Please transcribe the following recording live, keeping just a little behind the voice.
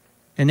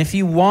And if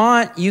you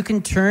want, you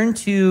can turn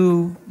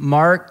to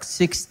Mark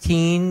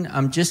 16.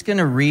 I'm just going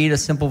to read a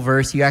simple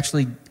verse. You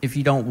actually, if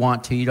you don't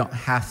want to, you don't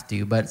have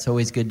to, but it's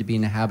always good to be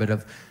in the habit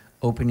of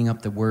opening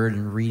up the word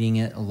and reading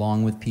it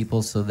along with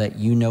people so that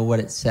you know what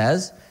it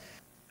says.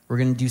 We're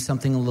going to do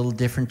something a little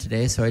different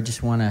today, so I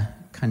just want to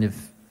kind of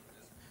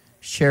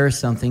share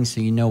something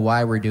so you know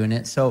why we're doing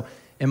it. So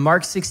in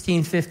Mark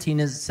 16:15,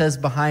 it says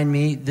behind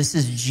me, this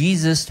is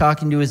Jesus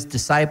talking to his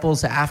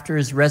disciples after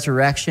his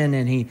resurrection,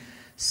 and he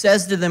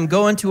says to them,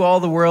 go into all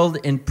the world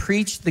and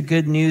preach the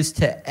good news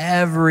to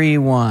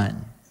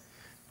everyone.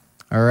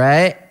 All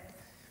right?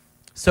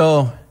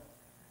 So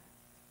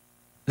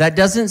that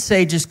doesn't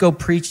say just go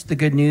preach the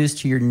good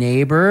news to your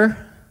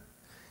neighbor.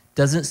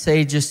 Doesn't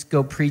say just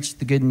go preach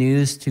the good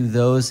news to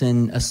those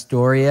in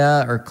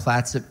Astoria or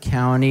Clatsop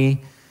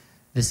County.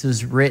 This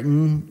was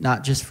written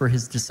not just for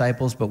his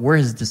disciples, but we're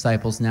his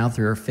disciples now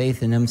through our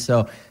faith in him.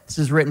 So this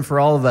is written for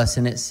all of us,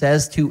 and it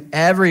says to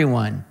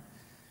everyone.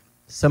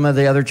 Some of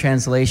the other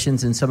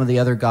translations and some of the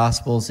other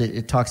gospels,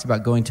 it talks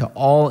about going to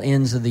all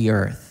ends of the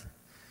earth.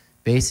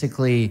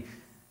 Basically,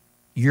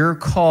 your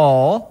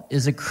call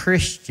as a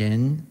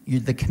Christian,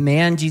 the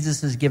command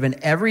Jesus has given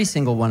every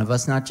single one of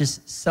us, not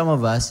just some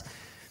of us,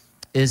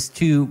 is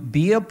to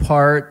be a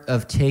part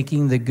of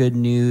taking the good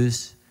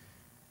news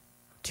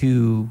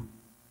to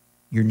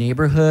your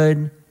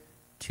neighborhood,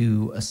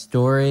 to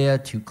Astoria,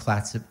 to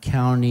Clatsop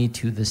County,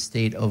 to the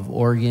state of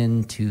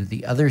Oregon, to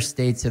the other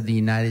states of the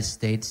United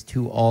States,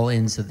 to all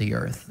ends of the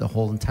earth, the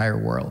whole entire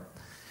world.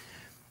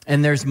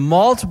 And there's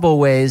multiple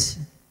ways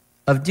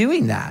of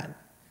doing that.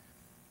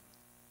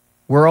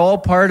 We're all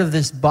part of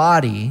this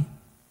body,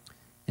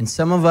 and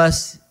some of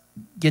us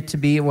get to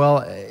be,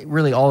 well,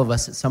 really all of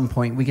us at some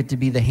point, we get to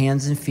be the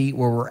hands and feet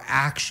where we're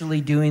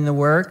actually doing the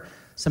work.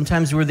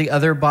 Sometimes we're the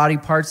other body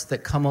parts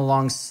that come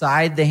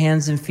alongside the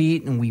hands and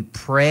feet, and we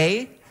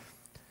pray,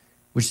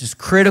 which is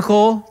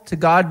critical to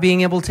God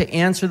being able to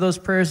answer those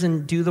prayers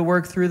and do the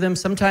work through them.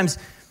 Sometimes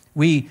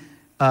we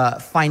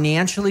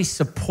financially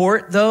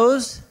support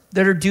those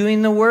that are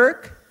doing the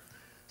work.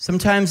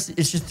 Sometimes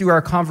it's just through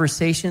our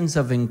conversations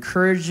of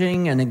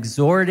encouraging and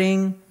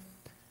exhorting.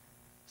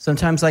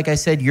 Sometimes, like I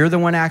said, you're the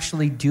one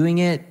actually doing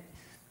it.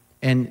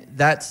 And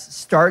that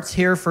starts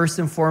here first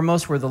and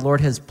foremost where the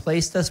Lord has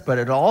placed us, but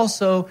it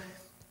also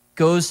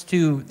goes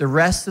to the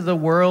rest of the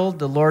world,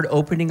 the Lord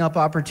opening up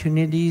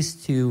opportunities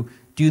to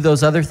do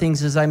those other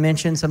things, as I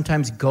mentioned,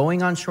 sometimes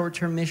going on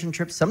short-term mission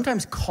trips,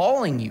 sometimes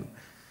calling you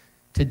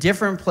to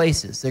different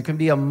places. There can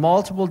be a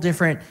multiple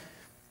different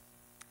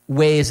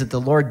ways that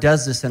the Lord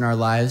does this in our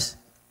lives.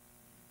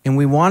 And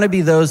we want to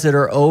be those that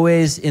are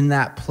always in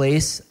that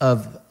place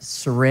of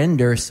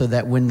surrender so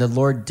that when the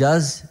Lord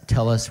does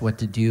tell us what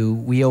to do,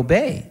 we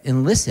obey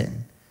and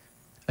listen.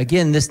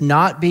 Again, this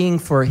not being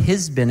for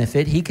his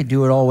benefit, he could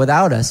do it all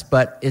without us,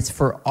 but it's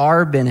for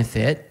our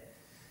benefit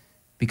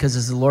because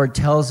as the Lord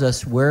tells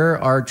us,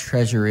 where our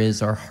treasure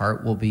is, our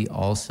heart will be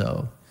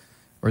also.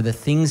 Or the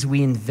things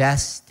we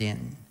invest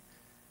in,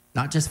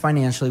 not just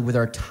financially, with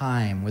our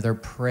time, with our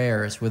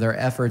prayers, with our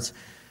efforts,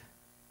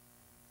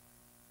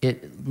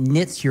 it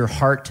knits your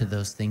heart to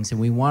those things, and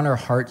we want our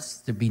hearts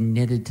to be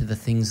knitted to the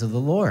things of the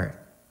Lord.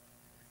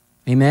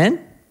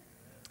 Amen?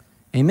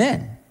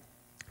 Amen.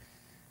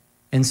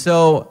 And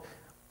so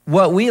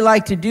what we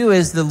like to do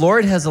is the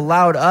Lord has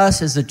allowed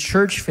us as a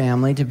church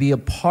family to be a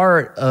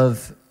part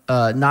of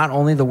not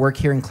only the work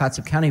here in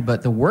Clatsop County,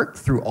 but the work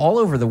through all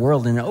over the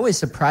world. And it always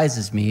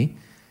surprises me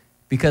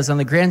because on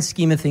the grand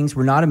scheme of things,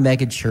 we're not a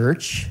mega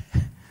church.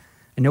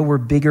 I know we're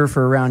bigger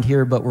for around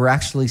here, but we're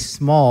actually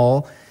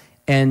small.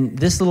 And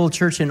this little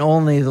church in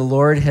Olney, the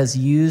Lord has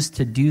used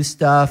to do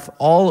stuff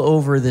all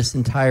over this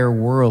entire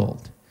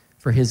world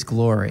for his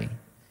glory.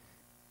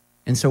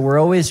 And so we're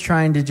always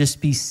trying to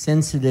just be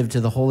sensitive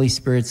to the Holy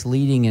Spirit's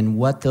leading and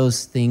what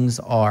those things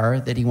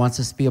are that he wants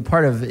us to be a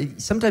part of.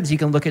 Sometimes you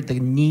can look at the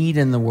need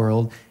in the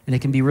world and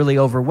it can be really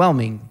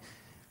overwhelming.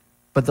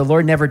 But the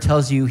Lord never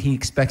tells you he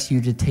expects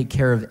you to take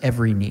care of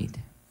every need.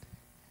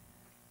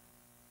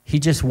 He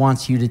just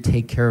wants you to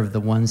take care of the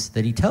ones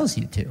that he tells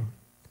you to.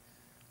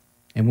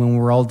 And when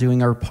we're all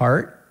doing our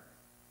part,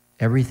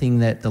 everything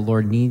that the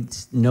Lord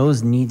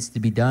knows needs to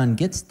be done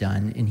gets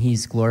done, and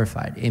he's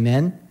glorified.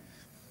 Amen?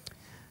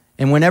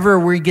 And whenever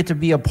we get to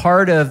be a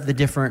part of the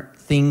different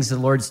things the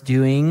Lord's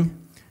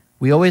doing,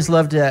 we always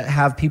love to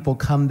have people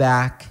come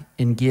back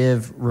and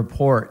give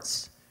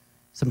reports.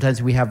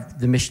 Sometimes we have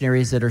the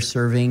missionaries that are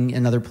serving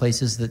in other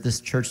places that this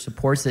church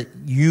supports, that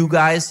you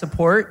guys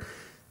support.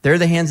 They're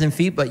the hands and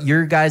feet, but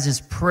your guys'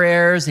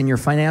 prayers and your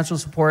financial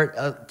support,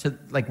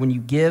 like when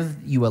you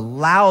give, you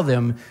allow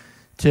them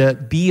to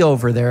be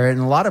over there. And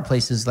a lot of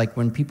places, like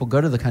when people go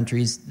to the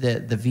countries,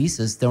 the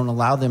visas don't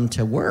allow them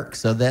to work.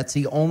 So that's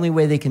the only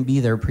way they can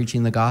be there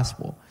preaching the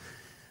gospel.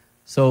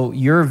 So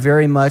you're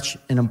very much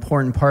an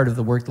important part of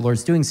the work the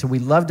Lord's doing. So we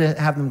love to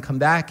have them come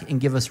back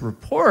and give us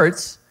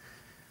reports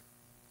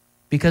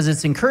because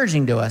it's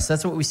encouraging to us.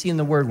 That's what we see in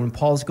the Word. When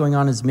Paul's going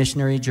on his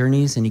missionary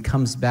journeys and he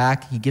comes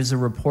back, he gives a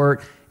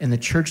report, and the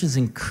church is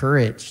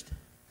encouraged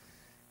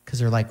because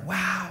they're like,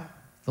 wow,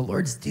 the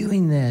Lord's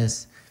doing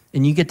this.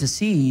 And you get to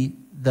see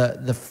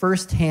the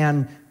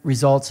firsthand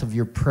results of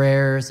your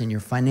prayers and your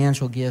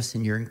financial gifts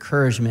and your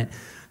encouragement.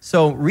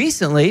 So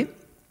recently,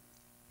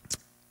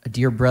 a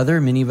dear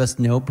brother, many of us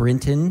know,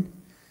 Brenton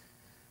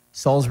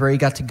Salisbury,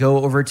 got to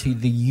go over to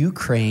the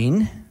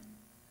Ukraine,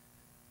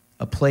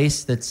 a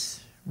place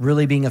that's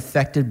really being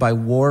affected by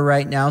war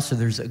right now. So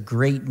there's a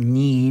great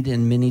need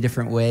in many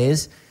different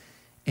ways.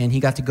 And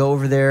he got to go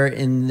over there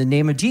in the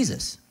name of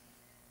Jesus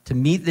to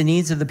meet the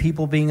needs of the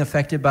people being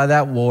affected by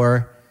that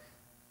war,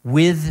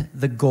 with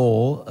the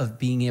goal of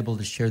being able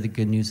to share the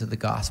good news of the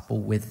gospel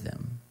with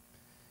them.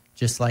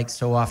 Just like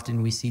so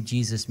often we see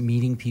Jesus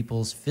meeting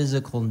people's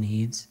physical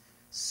needs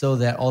so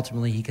that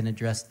ultimately he can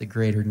address the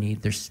greater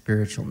need, their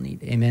spiritual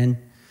need.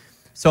 Amen?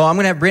 So I'm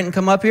going to have Brenton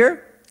come up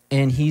here,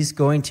 and he's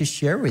going to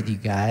share with you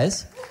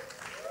guys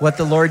what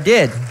the Lord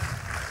did.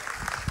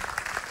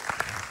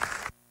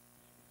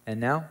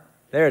 And now,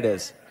 there it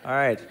is. All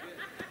right.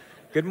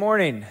 Good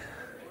morning.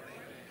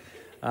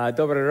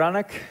 Dobry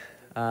ranek.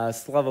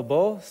 Slava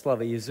Bo,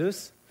 Slava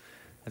Jesus.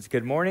 That's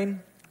good morning.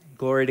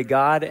 Glory to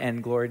God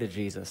and glory to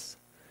Jesus.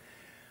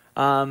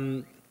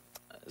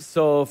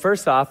 So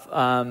first off,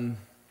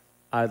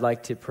 I'd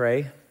like to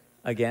pray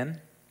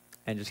again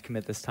and just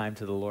commit this time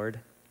to the Lord.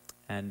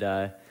 And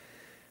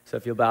so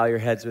if you'll bow your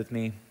heads with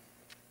me,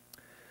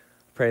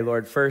 pray,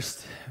 Lord.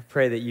 First,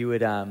 pray that you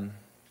would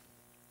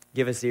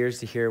give us ears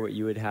to hear what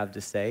you would have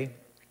to say.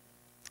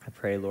 I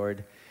pray,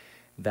 Lord,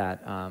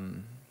 that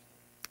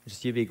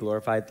just you be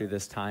glorified through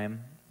this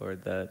time.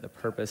 Lord, the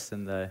purpose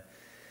and the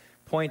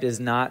point is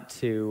not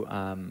to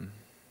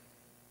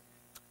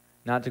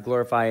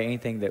glorify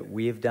anything that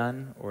we have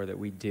done or that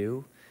we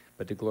do,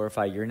 but to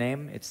glorify your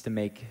name. It's to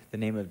make the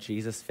name of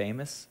Jesus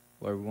famous.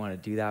 Lord, we want to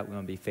do that. We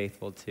want to be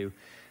faithful to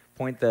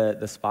point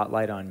the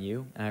spotlight on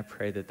you. And I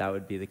pray that that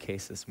would be the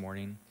case this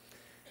morning.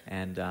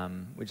 And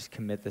we just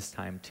commit this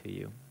time to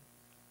you.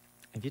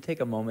 If you take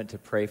a moment to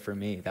pray for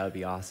me, that would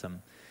be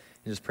awesome.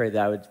 And just pray that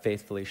I would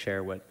faithfully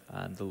share what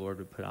the Lord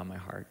would put on my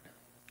heart.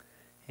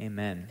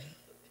 Amen.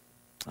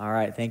 All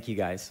right, thank you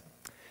guys.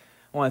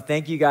 I want to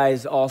thank you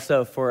guys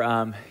also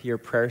for your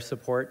prayer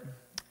support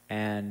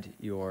and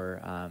your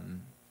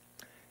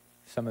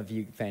some of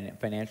you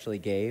financially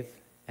gave,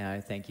 and I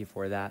thank you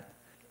for that.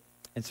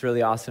 It's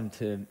really awesome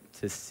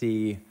to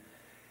see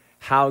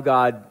how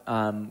God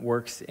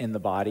works in the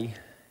body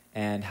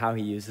and how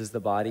he uses the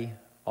body,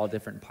 all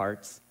different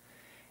parts,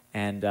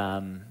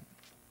 and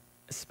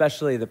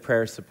especially the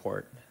prayer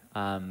support.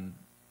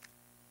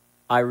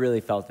 I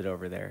really felt it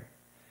over there,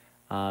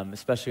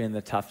 especially in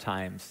the tough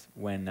times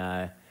when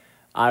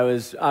I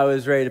was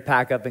ready to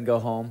pack up and go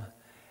home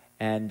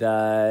and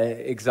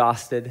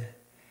exhausted,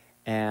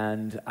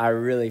 and I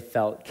really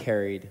felt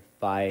carried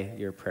by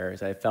your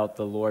prayers. I felt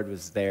the Lord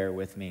was there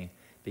with me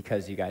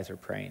because you guys are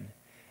praying.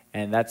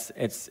 And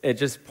it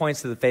just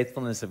points to the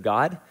faithfulness of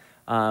God.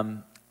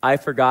 I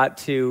forgot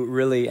to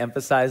really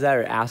emphasize that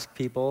or ask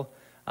people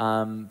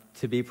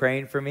to be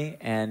praying for me,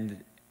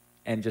 and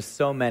just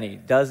so many,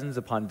 dozens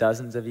upon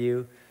dozens of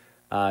you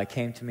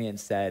came to me and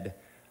said,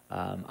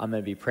 I'm going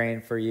to be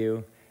praying for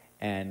you,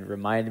 and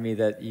reminded me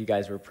that you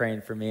guys were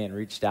praying for me and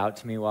reached out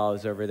to me while I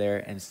was over there.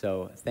 And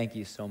so thank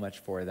you so much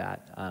for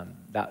that.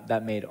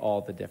 That made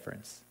all the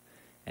difference.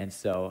 And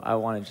so I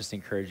want to just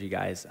encourage you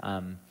guys.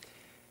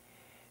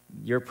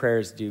 Your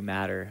prayers do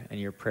matter, and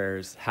your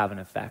prayers have an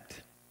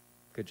effect.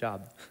 Good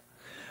job.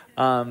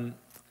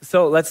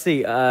 So let's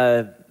see.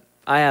 I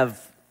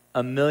have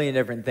a million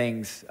different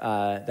things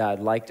that I'd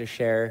like to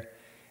share,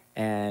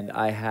 and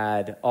I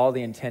had all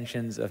the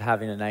intentions of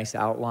having a nice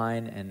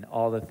outline and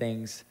all the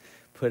things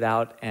put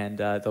out, and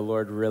the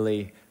Lord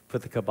really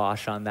put the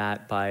kibosh on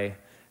that by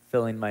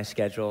filling my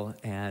schedule,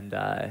 and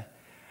I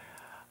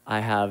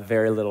have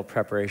very little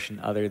preparation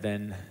other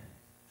than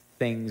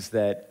things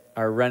that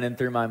are running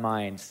through my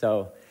mind.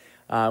 So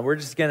we're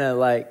just gonna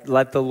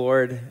let the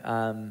Lord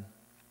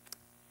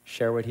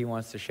share what he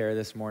wants to share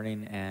this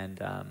morning, and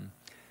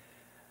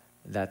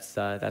that's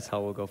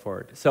how we'll go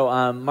forward.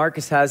 So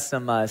Marcus has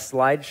some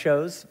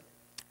slideshows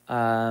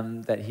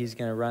that he's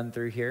gonna run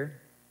through here,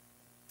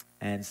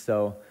 and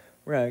so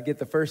we're gonna get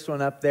the first one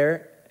up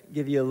there,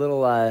 give you a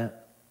little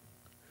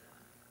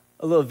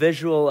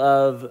visual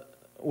of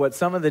what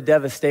some of the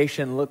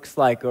devastation looks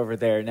like over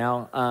there.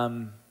 Now,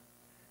 some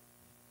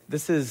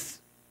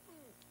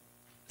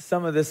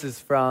of this is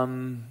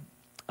from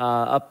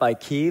up by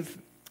Kyiv,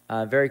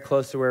 very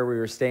close to where we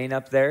were staying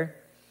up there,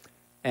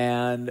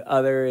 and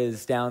other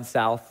is down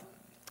south.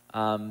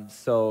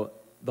 So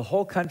the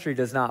whole country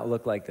does not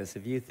look like this.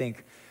 If you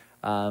think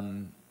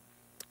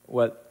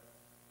what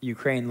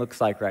Ukraine looks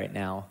like right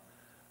now,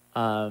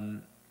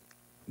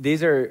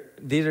 these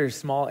are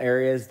small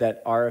areas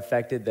that are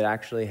affected, that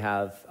actually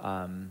have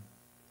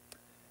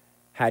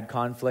had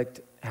conflict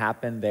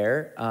happen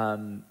there.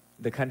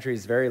 The country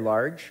is very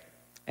large,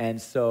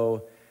 and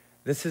so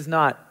this is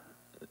not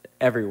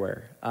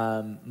everywhere.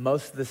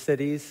 Most of the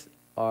cities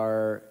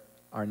are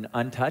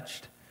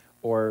untouched,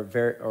 or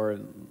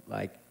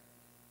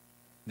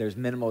there's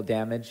minimal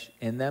damage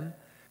in them.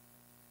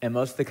 and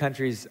most of the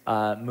country's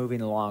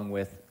moving along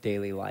with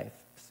daily life.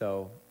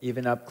 So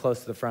even up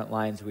close to the front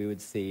lines, we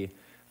would see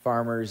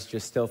farmers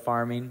just still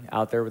farming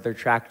out there with their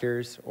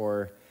tractors,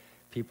 or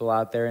people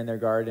out there in their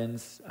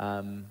gardens.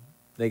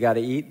 They got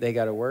to eat, they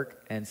got to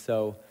work, and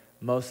so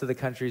most of the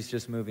country's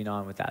just moving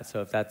on with that.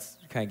 So if that's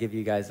kind of give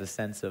you guys a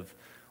sense of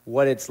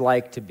what it's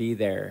like to be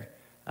there,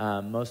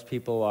 most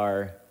people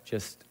are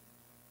just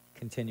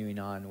continuing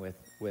on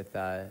with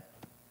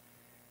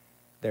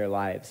their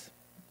lives.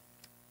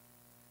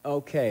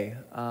 Okay,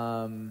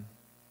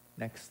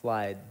 next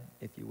slide,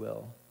 if you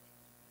will.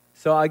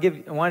 So I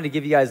wanted to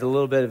give you guys a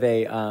little bit of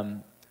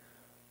a.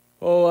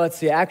 Let's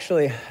see.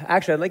 Actually,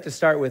 I'd like to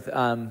start with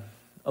a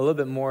little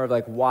bit more of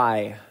like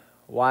why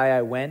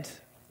I went,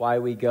 why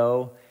we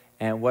go,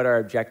 and what our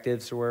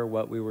objectives were,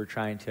 what we were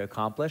trying to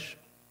accomplish.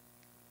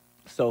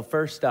 So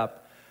first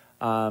up,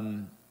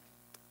 the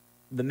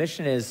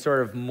mission is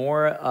sort of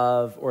more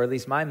of, or at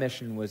least my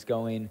mission was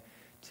going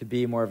to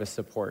be more of a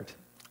support.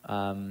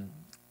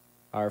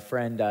 Our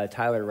friend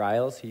Tyler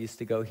Riles, he used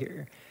to go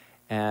here,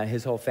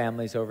 his whole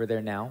family's over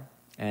there now,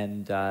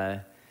 and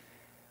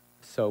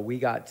so we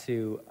got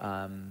to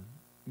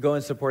go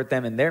and support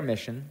them in their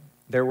mission.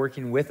 They're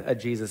working with a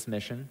Jesus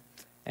mission,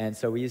 and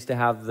so we used to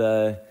have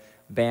the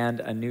band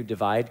A New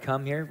Divide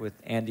come here with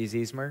Andy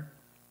Ziesmer,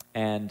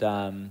 and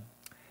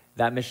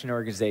that mission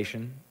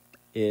organization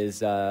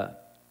is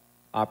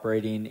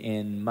operating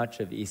in much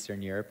of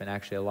Eastern Europe and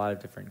actually a lot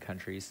of different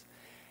countries,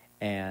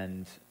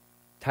 and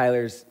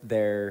Tyler's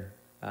their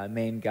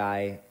main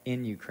guy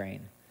in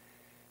Ukraine.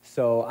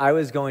 So I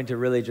was going to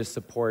really just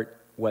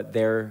support what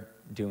they're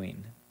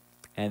doing.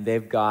 And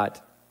they've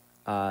got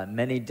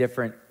many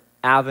different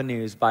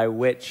avenues by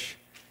which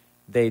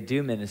they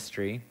do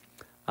ministry.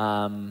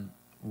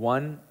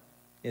 One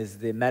is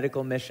the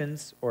medical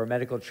missions or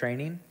medical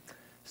training.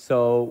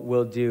 So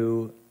we'll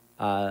do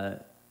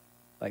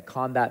like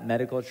combat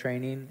medical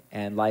training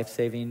and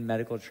life-saving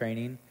medical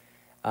training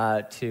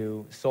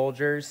to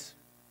soldiers,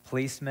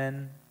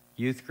 policemen,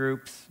 youth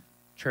groups,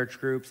 church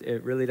groups.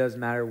 It really doesn't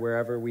matter.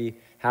 Wherever we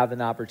have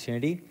an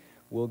opportunity,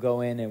 we'll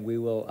go in and we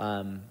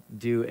will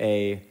do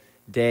a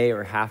day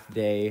or half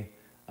day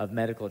of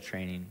medical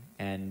training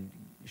and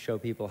show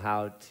people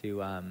how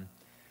to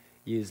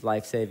use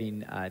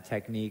life-saving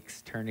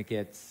techniques,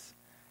 tourniquets,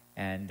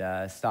 and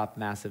stop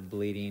massive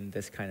bleeding,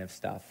 this kind of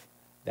stuff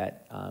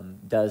that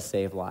does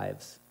save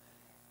lives.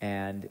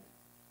 And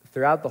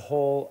throughout the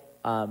whole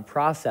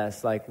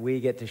process, like, we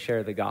get to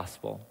share the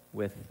gospel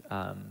with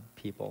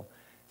people.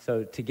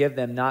 So to give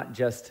them not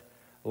just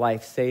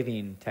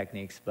life-saving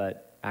techniques,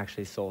 but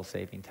actually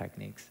soul-saving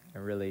techniques,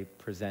 and really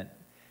present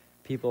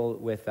people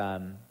with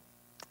the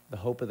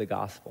hope of the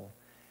gospel.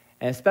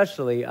 And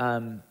especially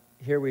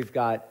here we've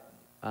got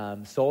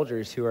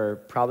soldiers who are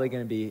probably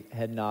going to be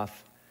heading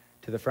off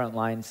to the front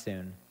lines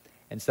soon,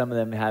 and some of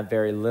them have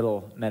very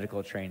little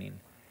medical training.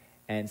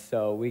 And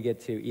so we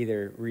get to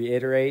either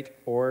reiterate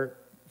or,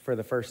 for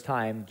the first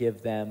time,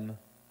 give them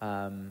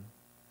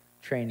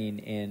training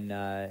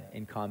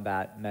in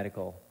combat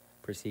medical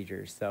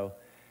procedures. So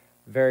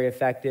very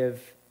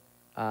effective.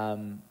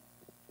 One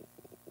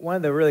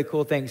of the really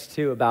cool things,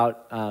 too,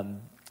 about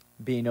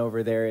being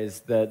over there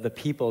is the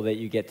people that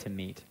you get to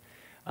meet.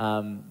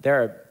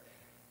 There are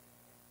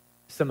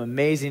some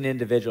amazing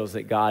individuals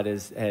that God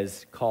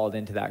has called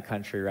into that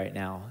country right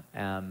now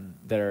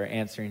that are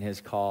answering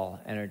his call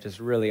and are just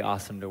really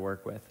awesome to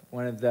work with.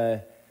 One of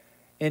the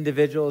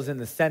individuals in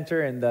the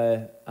center and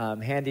the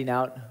handing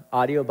out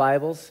audio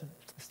Bibles,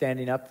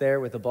 standing up there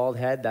with a bald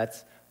head,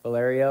 that's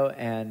Valerio,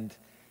 and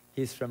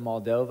he's from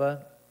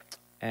Moldova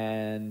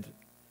and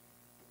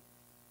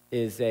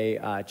is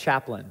a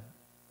chaplain.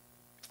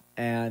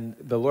 And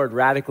the Lord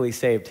radically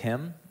saved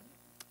him,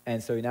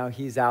 and so now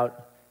he's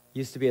out.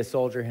 Used to be a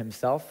soldier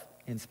himself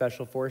in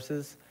special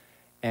forces,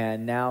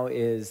 and now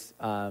is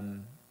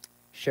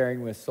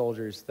sharing with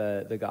soldiers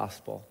the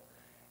gospel.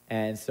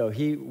 And so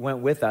he went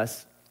with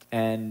us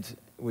and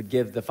would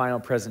give the final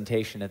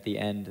presentation at the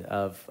end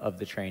of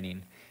the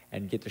training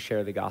and get to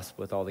share the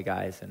gospel with all the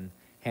guys and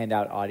hand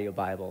out audio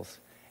Bibles.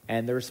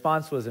 And the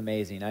response was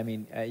amazing. I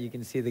mean, you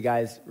can see the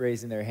guys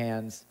raising their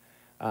hands.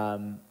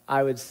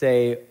 I would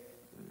say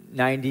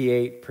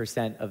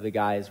 98% of the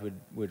guys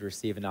would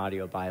receive an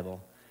audio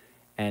Bible.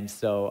 And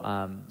so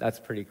that's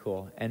pretty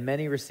cool. And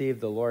many received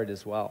the Lord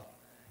as well.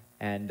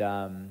 And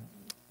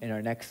in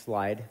our next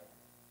slide,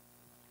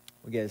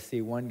 we get to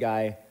see one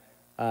guy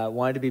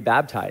wanted to be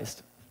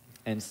baptized.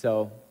 And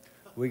so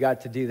we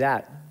got to do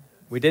that.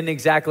 We didn't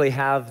exactly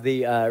have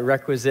the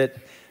requisite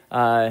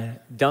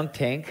dunk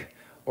tank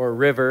or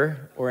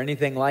river or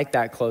anything like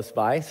that close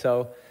by.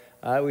 So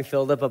we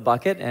filled up a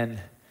bucket and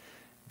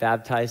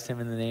baptized him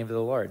in the name of the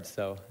Lord.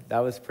 So that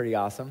was pretty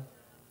awesome.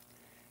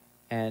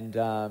 And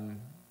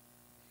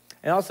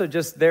also,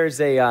 just there's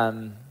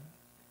the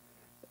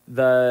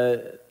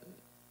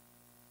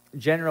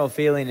general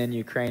feeling in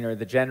Ukraine, or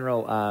the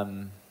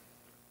general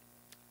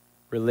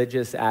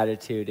religious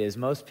attitude, is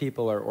most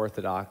people are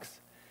Orthodox,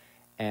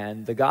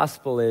 and the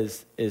gospel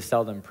is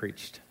seldom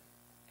preached.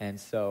 And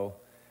so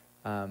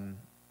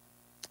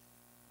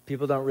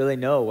people don't really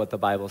know what the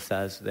Bible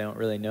says. They don't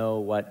really know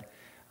what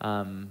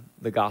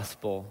the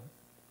gospel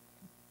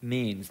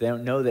means. They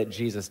don't know that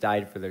Jesus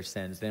died for their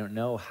sins. They don't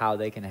know how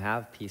they can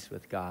have peace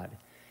with God.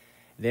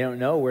 They don't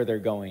know where they're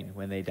going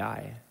when they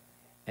die.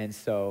 And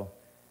so,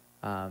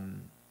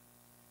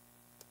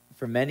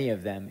 for many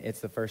of them, it's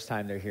the first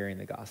time they're hearing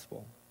the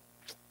gospel.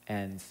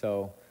 And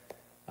so,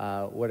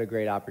 what a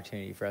great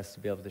opportunity for us to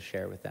be able to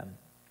share with them.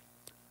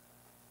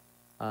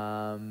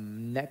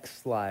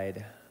 Next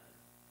slide.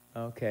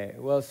 Okay,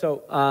 well,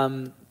 so,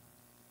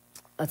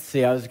 let's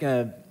see,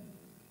 I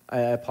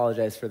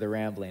apologize for the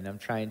rambling. I'm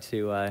trying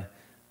to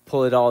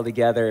pull it all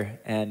together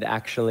and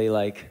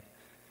actually,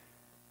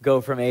 go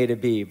from A to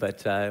B,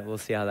 but we'll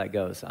see how that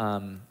goes.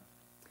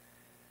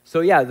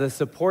 So yeah, the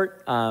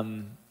support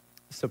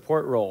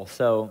role.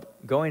 So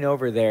going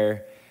over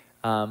there,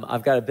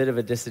 I've got a bit of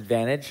a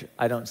disadvantage.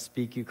 I don't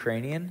speak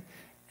Ukrainian,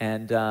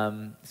 and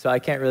so I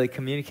can't really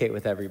communicate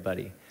with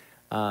everybody.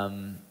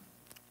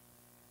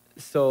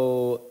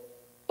 So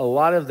a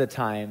lot of the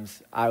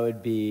times I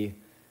would be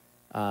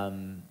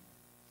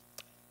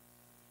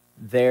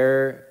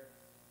there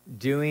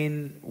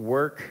doing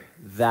work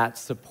that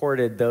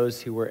supported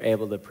those who were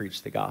able to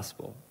preach the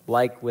gospel,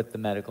 like with the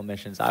medical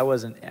missions. I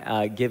wasn't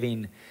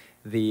giving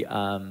the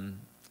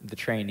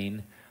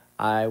training.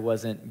 I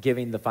wasn't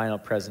giving the final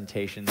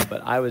presentations,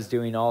 but I was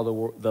doing all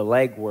the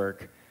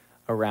legwork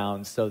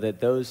around so that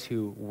those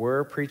who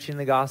were preaching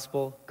the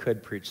gospel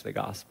could preach the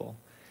gospel.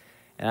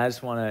 And I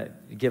just want to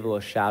give a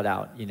little shout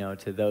out,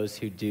 to those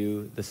who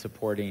do the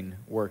supporting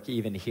work,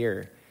 even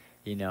here.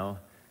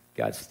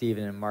 Got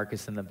Stephen and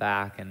Marcus in the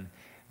back, and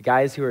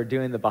guys who are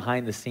doing the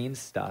behind-the-scenes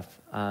stuff.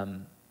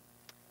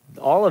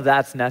 All of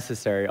that's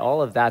necessary.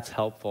 All of that's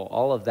helpful.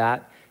 All of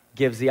that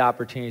gives the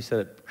opportunity so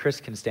that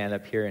Chris can stand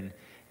up here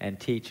and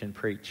teach and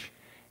preach.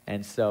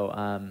 And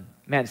so,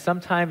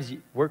 sometimes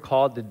we're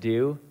called to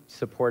do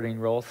supporting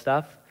role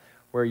stuff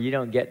where you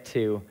don't get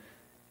to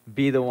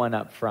be the one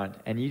up front,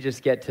 and you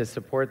just get to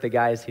support the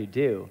guys who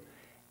do.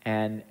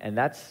 And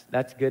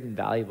that's good and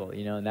valuable,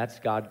 and that's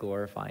God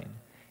glorifying.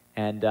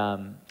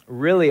 And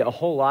really a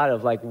whole lot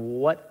of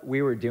what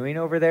we were doing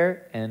over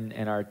there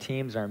and our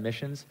teams, our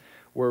missions,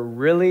 were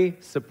really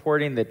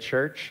supporting the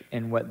church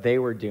in what they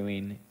were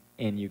doing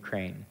in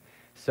Ukraine.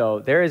 So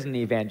there is an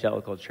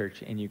evangelical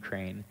church in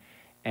Ukraine,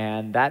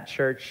 and that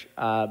church,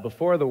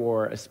 before the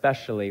war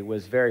especially,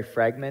 was very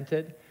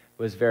fragmented,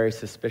 was very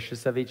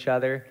suspicious of each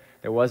other.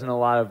 There wasn't a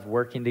lot of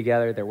working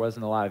together. There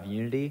wasn't a lot of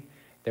unity.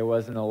 There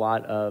wasn't a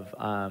lot of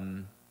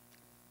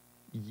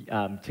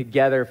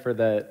together for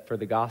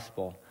the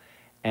gospel.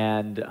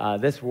 And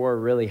this war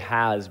really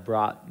has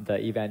brought the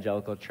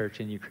evangelical church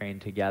in Ukraine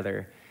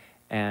together,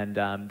 and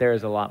there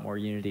is a lot more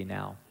unity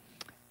now.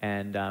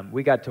 And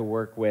we got to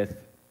work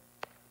with,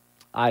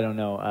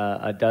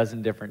 a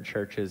dozen different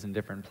churches in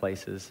different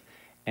places,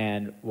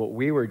 and what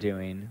we were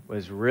doing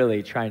was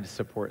really trying to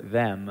support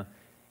them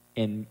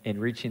in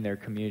reaching their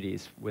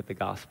communities with the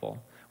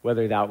gospel,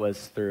 whether that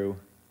was through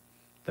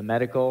the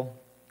medical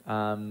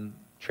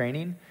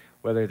training,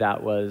 whether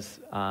that was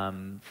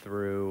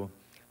through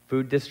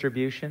food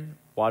distribution,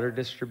 water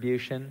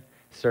distribution,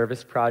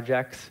 service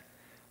projects,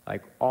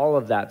 all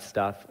of that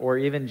stuff, or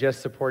even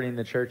just supporting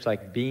the church,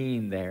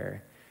 being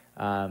there,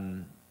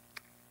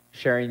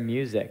 sharing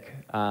music,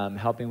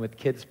 helping with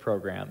kids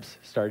programs,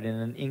 starting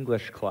an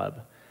English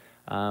club,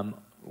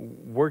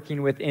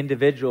 working with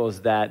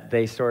individuals that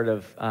they sort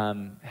of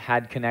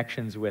had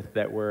connections with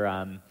that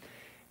were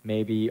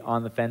maybe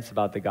on the fence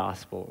about the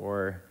gospel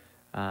or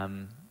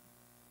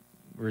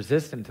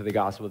resistant to the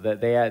gospel, that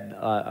they had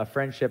a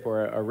friendship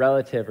or a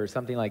relative or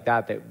something like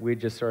that we'd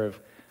just sort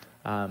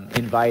of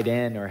invite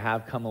in or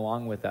have come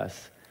along with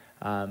us.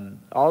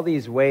 All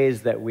these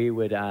ways that we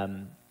would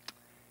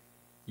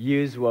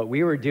use what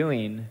we were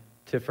doing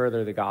to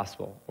further the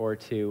gospel or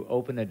to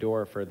open a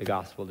door for the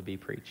gospel to be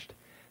preached.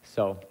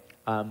 So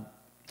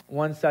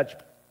one such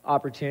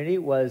opportunity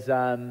was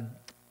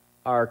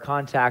our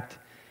contact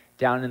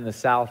down in the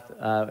south.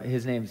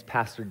 His name's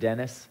Pastor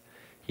Dennis.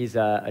 He's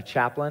a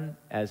chaplain,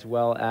 as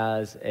well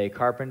as a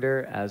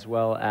carpenter, as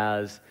well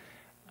as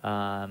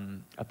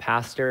a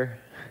pastor,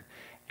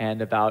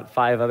 and about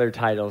 5 other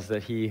titles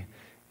that he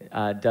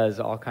does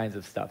all kinds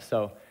of stuff.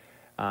 So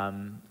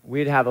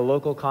we'd have a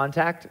local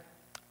contact,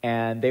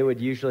 and they would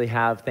usually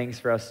have things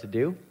for us to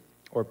do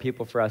or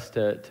people for us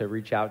to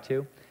reach out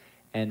to.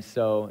 And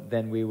so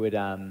then we would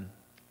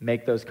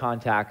make those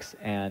contacts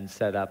and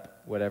set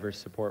up whatever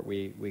support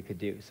we could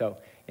do. So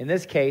in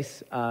this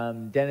case,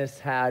 Dennis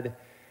had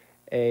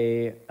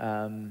a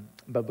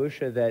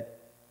babusha that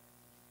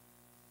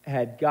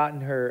had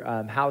gotten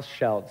her house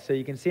shelled. So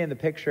you can see in the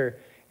picture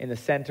in the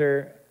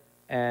center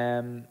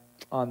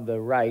on the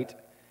right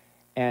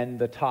and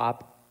the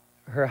top,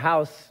 her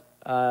house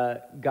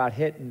got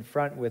hit in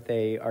front with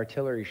a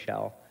artillery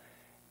shell,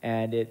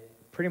 and it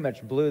pretty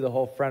much blew the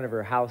whole front of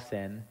her house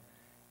in.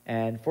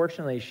 And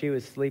fortunately, she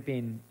was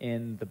sleeping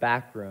in the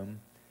back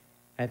room.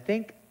 I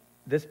think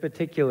this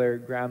particular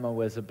grandma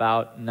was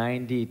about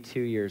 92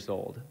 years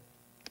old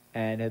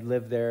and had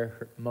lived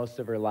there most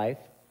of her life.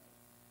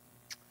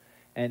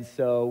 And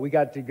so we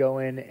got to go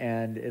in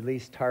and at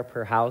least tarp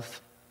her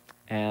house,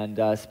 and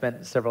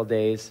spent several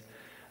days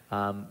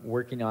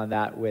working on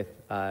that with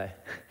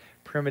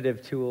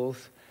primitive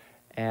tools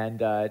and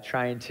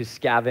trying to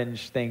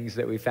scavenge things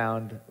that we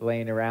found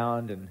laying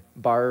around and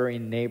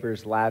borrowing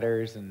neighbors'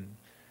 ladders and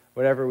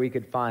whatever we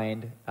could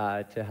find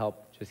to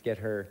help just get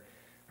her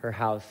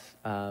house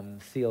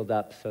sealed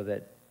up so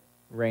that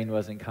rain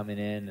wasn't coming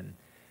in, and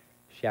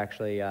she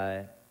actually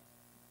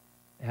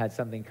had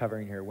something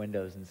covering her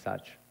windows and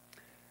such.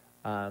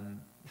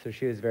 So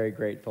she was very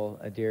grateful,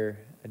 a dear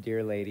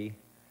lady.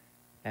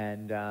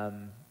 And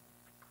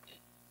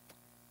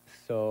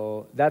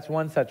so that's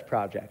one such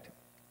project.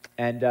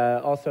 And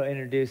also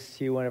introduce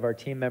to you one of our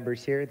team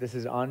members here. This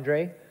is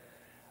Andre.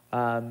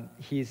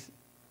 He's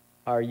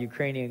our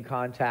Ukrainian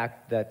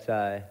contact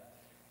that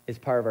is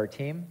part of our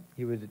team.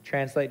 He would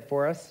translate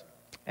for us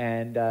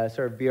and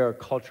sort of be our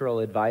cultural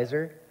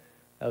advisor.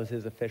 That was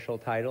his official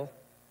title.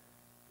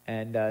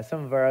 And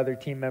some of our other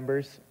team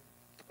members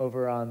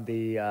over on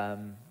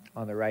the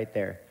right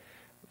there.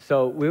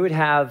 So we would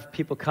have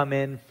people come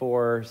in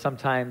for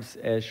sometimes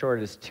as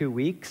short as 2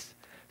 weeks.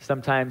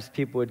 Sometimes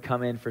people would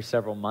come in for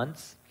several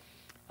months.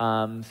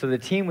 So the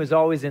team was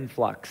always in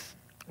flux.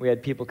 We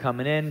had people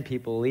coming in,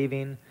 people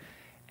leaving,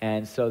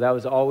 and so that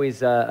was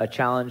always a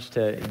challenge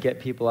to get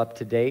people up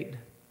to date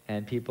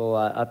and people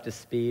up to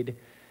speed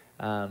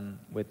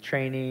with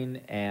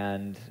training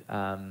and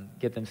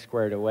get them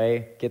squared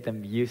away, get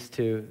them used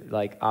to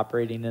like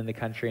operating in the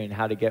country and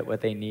how to get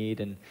what they need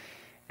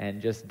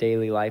and just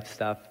daily life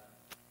stuff,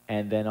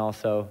 and then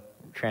also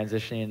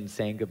transitioning and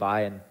saying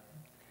goodbye and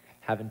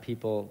having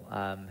people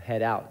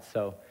head out.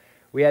 So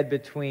we had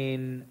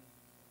between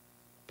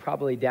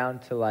probably down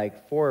to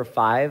like 4 or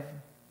 5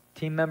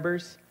 team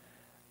members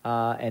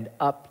and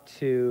up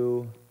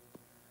to,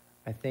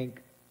 I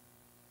think,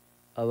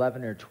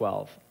 11 or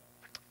 12,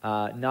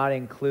 not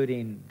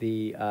including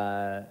the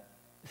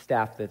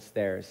staff that's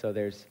there. So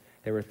there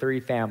were 3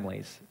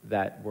 families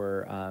that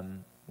were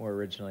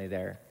originally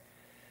there.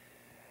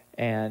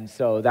 And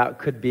so that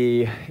could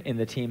be in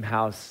the team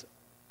house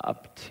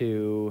up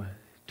to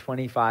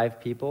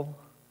 25 people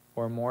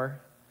or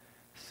more.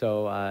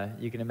 So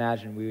you can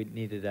imagine we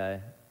needed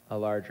a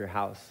larger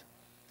house.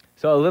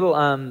 So a little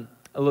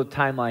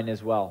timeline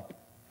as well.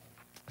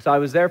 So I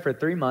was there for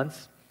 3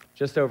 months,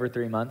 just over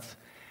 3 months.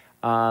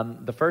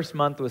 The first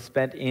month was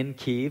spent in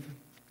Kyiv,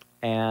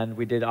 and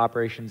we did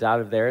operations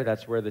out of there.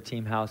 That's where the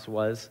team house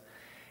was.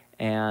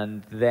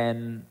 And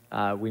then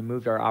we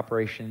moved our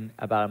operation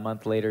about a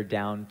month later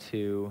down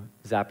to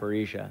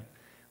Zaporizhia,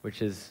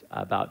 which is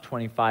about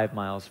 25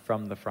 miles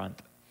from the front.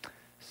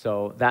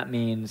 So that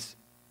means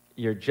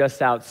you're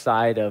just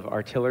outside of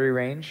artillery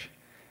range,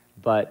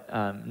 but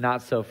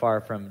not so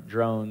far from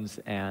drones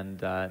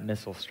and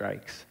missile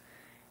strikes.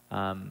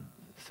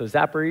 So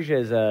Zaporizhia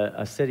is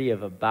a city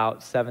of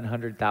about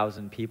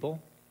 700,000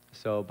 people,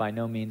 so by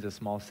no means a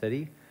small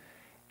city.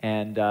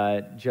 And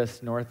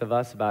just north of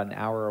us, about an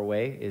hour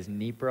away, is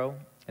Dnipro,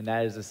 and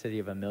that is a city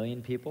of 1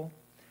 million people.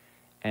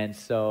 And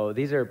so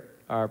these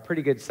are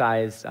pretty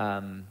good-sized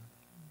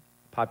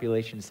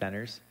population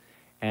centers.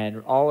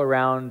 And all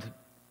around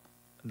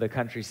the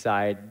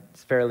countryside,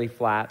 it's fairly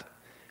flat,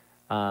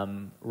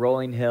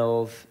 rolling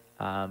hills,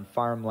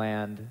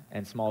 farmland,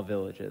 and small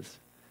villages.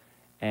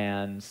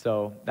 And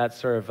so that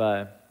sort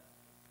of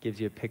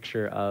gives you a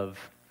picture of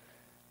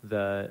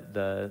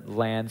the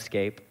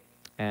landscape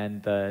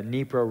and the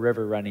Dnipro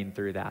River running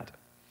through that.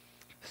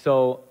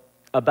 So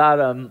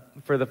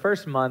for the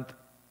first month,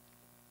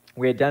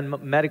 we had done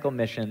medical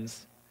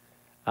missions.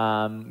 We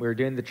were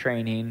doing the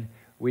training.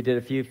 We did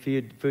a few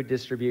food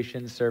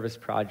distribution service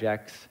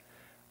projects.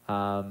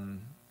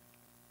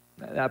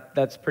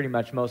 That's pretty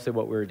much mostly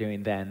what we were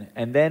doing then.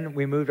 And then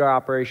we moved our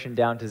operation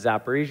down to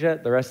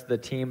Zaporizhia. The rest of the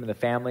team and the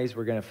families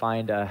were going to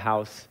find a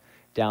house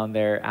down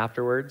there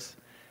afterwards.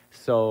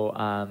 So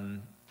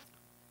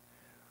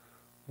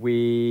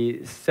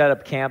we set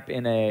up camp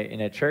in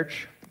a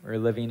church. We were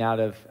living out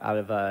of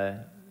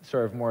a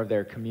sort of more of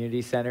their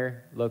community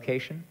center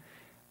location.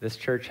 This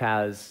church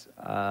has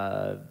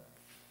 4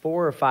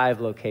 or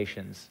 5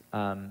 locations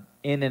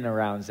in and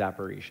around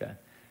Zaporizhia.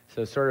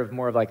 So sort of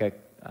more of like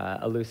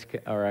a loose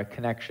or a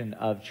connection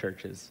of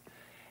churches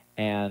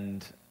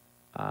and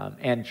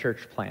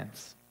church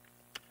plants.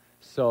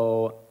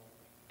 So,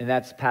 and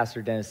that's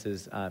Pastor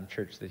Dennis's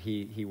church that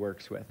he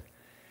works with.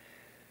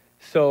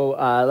 So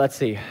let's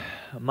see,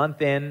 a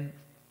month in,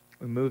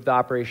 we moved the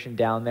operation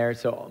down there.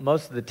 So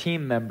most of the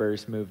team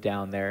members moved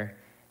down there,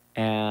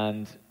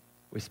 and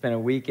we spent a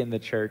week in the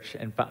church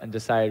and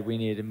decided we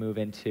needed to move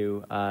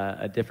into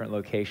a different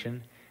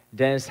location.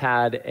 Dennis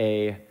had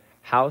a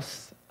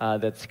house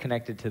that's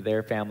connected to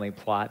their family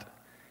plot.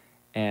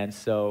 And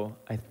so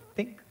I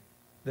think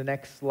the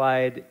next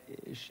slide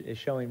is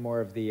showing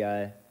more of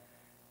the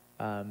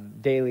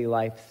daily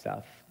life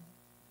stuff.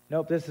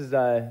 Nope, this is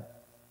the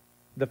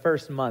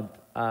first month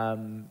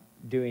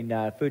doing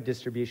food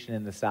distribution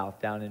in the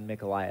south, down in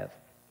Mykolaiv.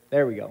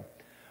 There we go.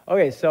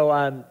 Okay,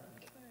 so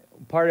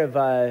part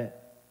of,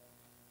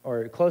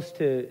 or close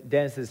to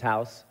Dennis's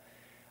house,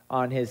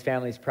 on his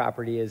family's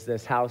property is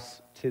this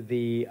house to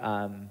the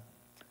on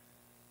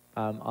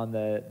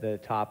the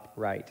top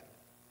right,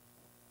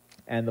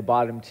 and the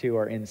bottom two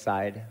are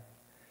inside.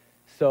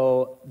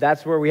 So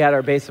that's where we had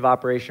our base of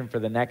operation for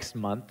the next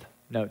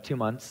 2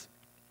 months.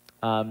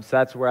 So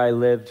that's where I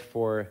lived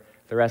for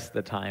the rest of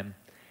the time,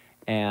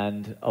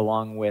 and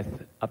along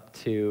with up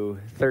to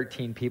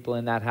 13 people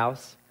in that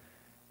house,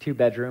 2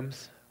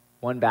 bedrooms,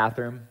 1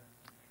 bathroom,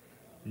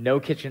 no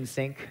kitchen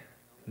sink,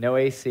 no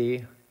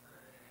AC.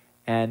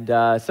 And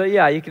so,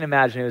 yeah, you can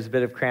imagine it was a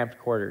bit of cramped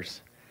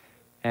quarters.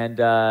 And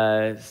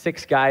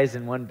 6 guys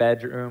in 1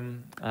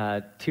 bedroom,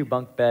 2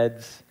 bunk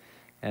beds,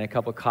 and a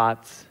couple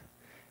cots.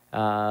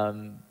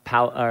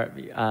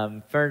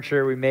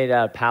 Furniture we made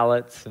out of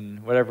pallets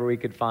and whatever we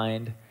could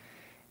find.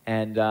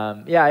 And,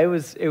 yeah, it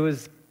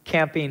was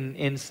camping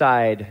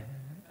inside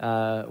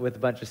with a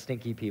bunch of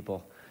stinky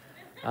people.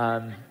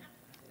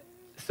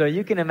 So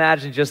you can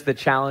imagine just the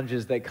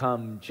challenges that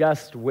come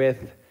just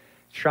with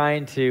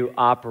trying to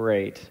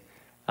operate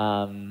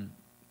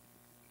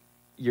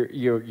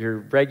your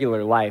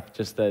regular life,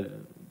 just the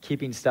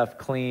keeping stuff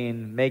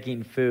clean,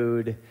 making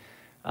food,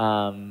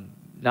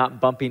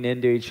 not bumping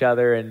into each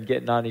other and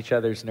getting on each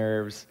other's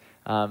nerves.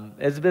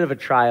 It's a bit of a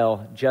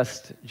trial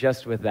just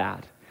with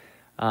that.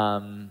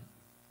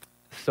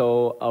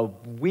 So a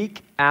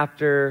week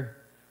after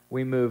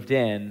we moved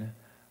in,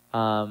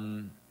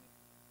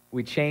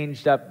 we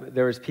changed up.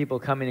 There was people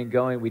coming and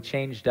going. We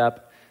changed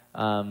up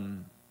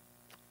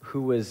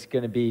who was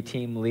going to be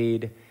team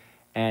lead,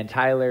 and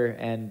Tyler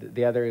and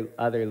the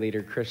other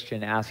leader,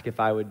 Christian, asked if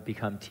I would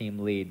become team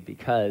lead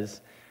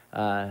because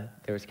there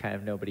was kind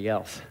of nobody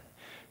else.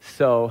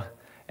 So,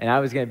 and I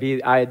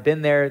had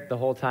been there the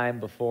whole time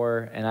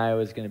before, and I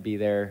was going to be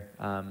there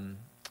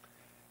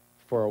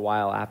for a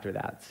while after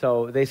that.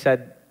 So they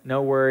said,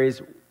 no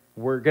worries,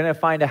 we're going to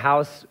find a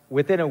house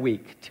within a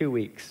week, 2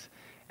 weeks,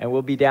 and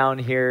we'll be down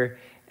here,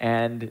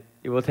 and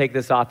we'll take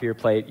this off your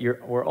plate.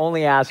 We're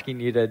only asking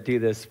you to do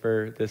this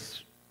for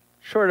this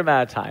short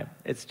amount of time.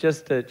 It's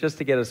just to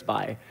get us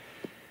by.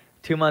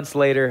 2 months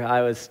later,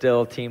 I was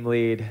still team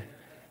lead,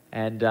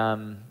 and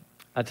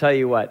I'll tell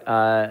you what,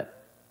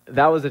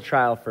 that was a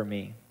trial for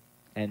me.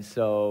 And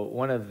so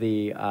one of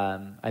the,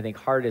 I think,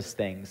 hardest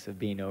things of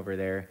being over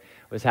there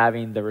was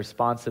having the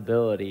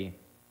responsibility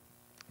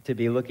to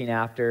be looking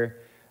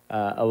after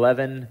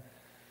 11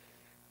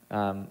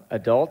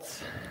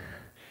 adults.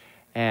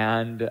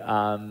 And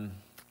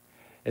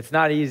it's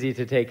not easy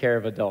to take care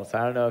of adults.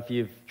 I don't know if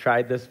you've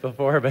tried this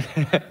before, but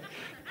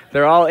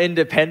they're all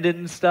independent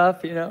and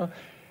stuff, you know.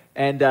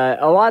 And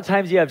a lot of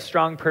times you have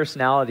strong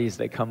personalities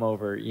that come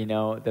over, you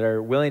know, that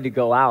are willing to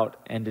go out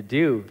and to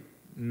do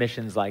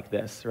missions like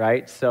this,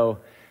 right? So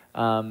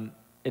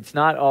it's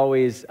not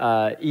always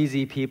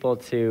easy people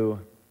to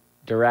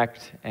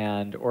direct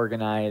and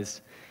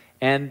organize.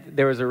 And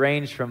there was a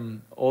range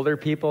from older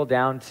people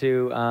down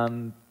to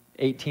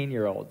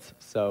 18-year-olds.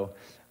 So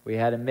we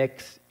had a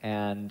mix,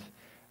 and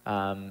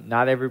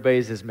not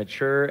everybody's as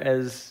mature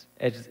as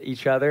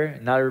each other.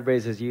 Not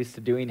everybody's as used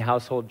to doing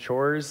household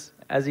chores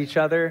as each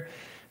other.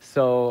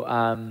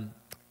 So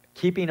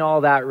keeping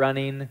all that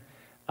running,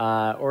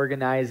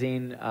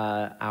 organizing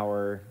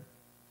our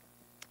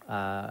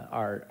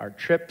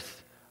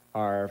trips,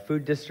 our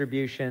food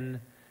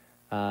distribution,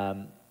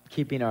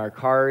 keeping our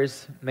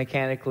cars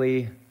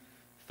mechanically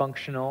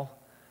functional,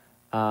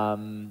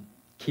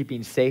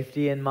 keeping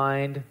safety in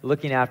mind,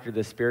 looking after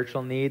the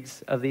spiritual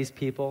needs of these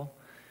people,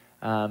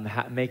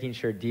 making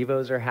sure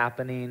devos are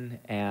happening,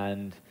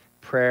 and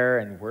prayer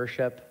and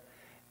worship,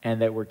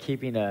 and that we're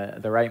keeping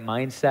the right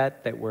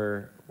mindset, that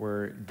we're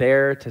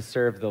there to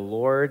serve the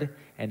Lord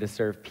and to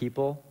serve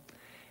people,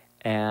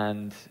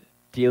 and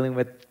dealing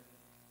with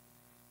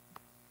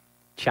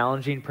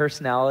challenging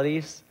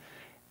personalities.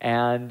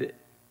 And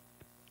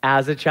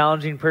as a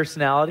challenging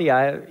personality,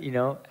 I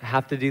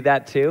have to do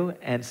that too.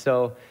 And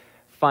so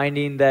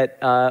finding that,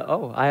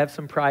 I have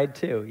some pride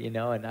too,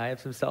 and I have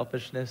some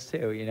selfishness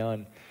too,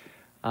 and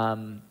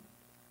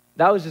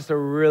that was just a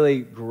really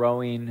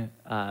growing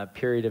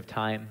period of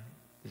time.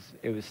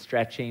 It was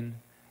stretching.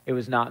 It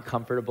was not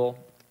comfortable.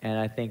 And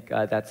I think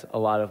that's a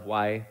lot of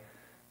why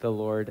the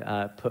Lord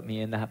put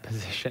me in that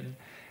position,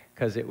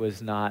 because it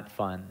was not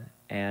fun.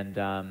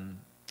 And,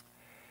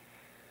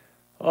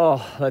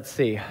 let's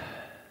see.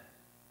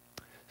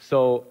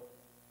 So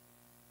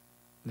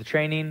the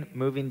training,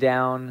 moving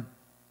down,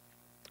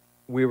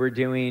 we were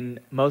doing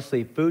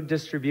mostly food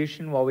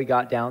distribution while we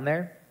got down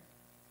there.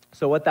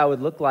 So what that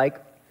would look like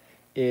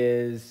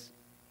is,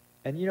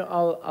 and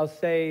I'll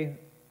say,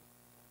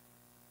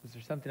 is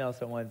there something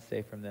else I wanted to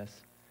say from this?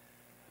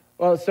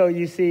 Well, so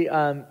you see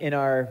in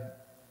our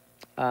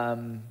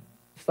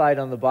slide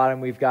on the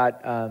bottom, we've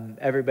got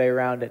everybody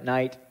around at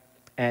night,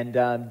 and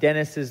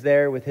Dennis is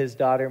there with his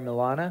daughter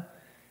Milana,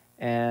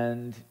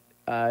 and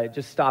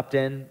just stopped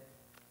in.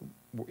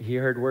 He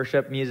heard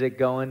worship music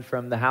going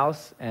from the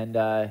house, and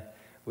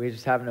we were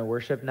just having a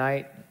worship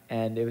night,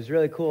 and it was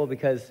really cool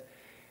because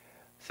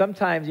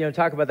sometimes,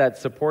 talk about that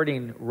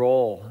supporting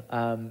role.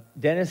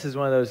 Dennis is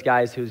one of those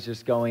guys who's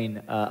just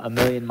going a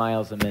million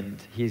miles a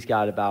minute. He's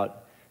got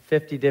about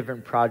 50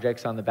 different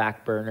projects on the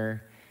back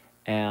burner,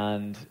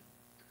 and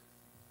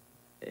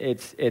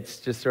it's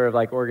just sort of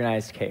like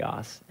organized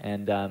chaos.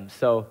 And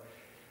so,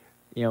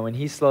 when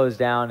he slows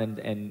down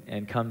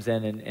and comes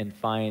in and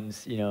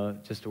finds,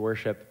 just a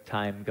worship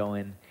time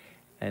going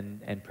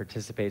and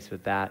participates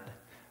with that,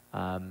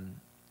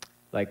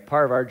 like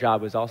part of our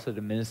job was also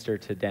to minister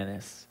to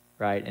Dennis,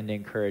 right, and to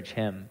encourage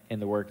him in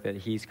the work that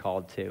he's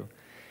called to,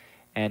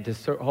 and to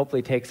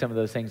hopefully take some of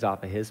those things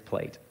off of his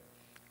plate,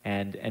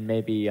 and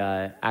maybe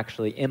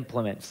actually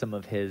implement some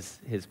of his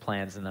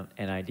plans and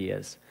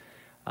ideas.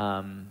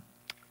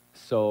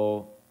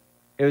 So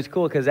it was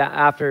cool because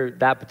after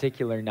that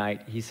particular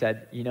night, he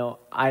said,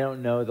 I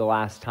don't know the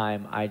last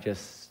time I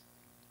just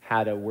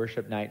had a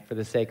worship night for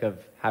the sake of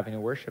having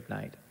a worship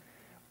night.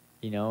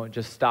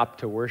 Just stop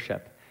to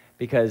worship.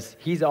 Because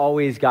he's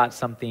always got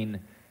something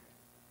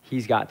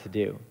he's got to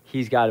do.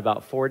 He's got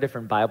about 4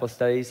 different Bible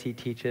studies he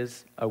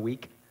teaches a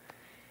week.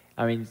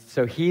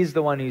 So he's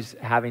the one who's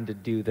having to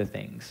do the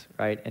things,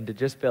 right? And to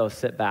just be able to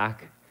sit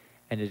back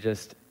and to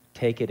just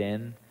take it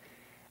in,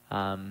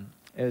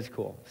 it was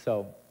cool.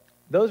 So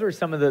those were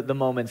some of the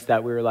moments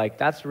that we were like,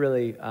 that's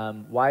really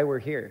why we're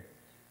here.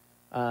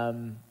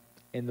 In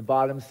the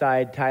bottom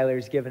side,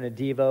 Tyler's given a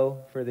Devo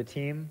for the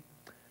team.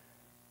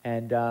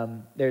 And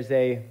there's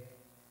a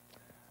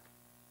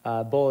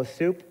bowl of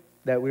soup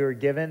that we were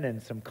given,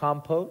 and some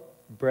compote,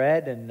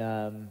 bread,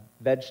 and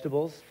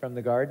vegetables from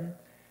the garden.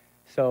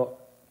 So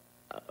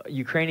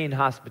Ukrainian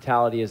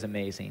hospitality is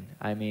amazing.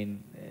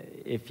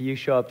 If you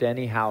show up to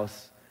any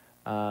house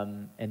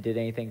and did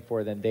anything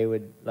for them, they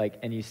would,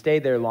 and you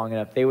stayed there long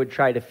enough, they would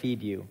try to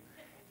feed you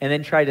and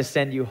then try to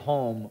send you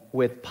home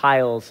with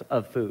piles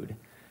of food,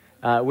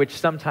 which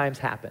sometimes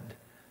happened,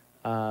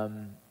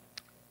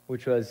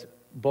 which was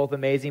both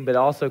amazing but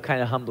also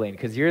kind of humbling,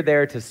 because you're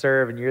there to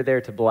serve and you're there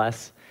to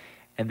bless,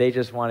 and they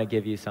just want to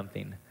give you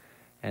something,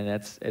 and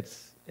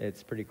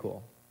it's pretty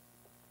cool.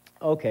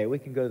 Okay, we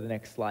can go to the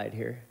next slide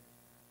here.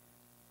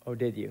 Oh,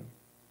 did you?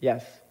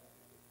 Yes.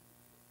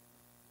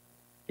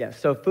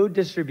 So food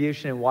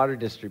distribution and water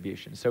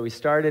distribution. So we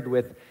started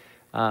with,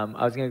 I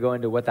was going to go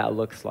into what that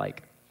looks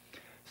like.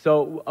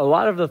 So a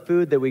lot of the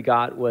food that we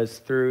got was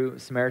through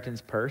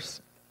Samaritan's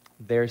Purse.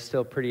 They're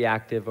still pretty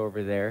active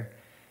over there,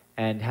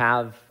 and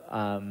have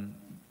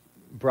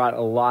brought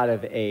a lot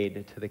of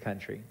aid to the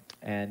country.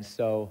 And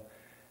so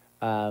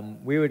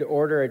we would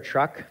order a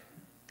truck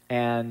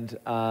and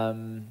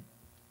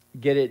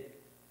get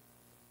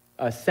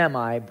a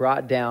semi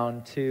brought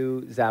down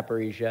to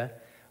Zaporizhia,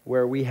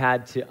 where we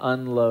had to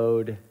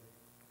unload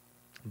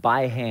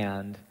by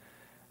hand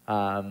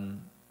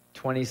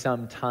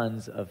 20-some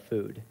tons of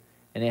food.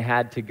 And it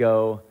had to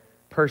go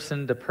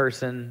person to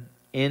person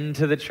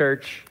into the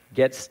church,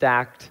 get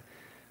stacked,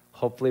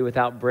 hopefully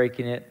without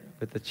breaking it,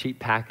 with the cheap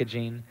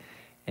packaging,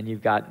 and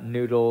you've got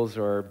noodles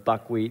or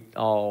buckwheat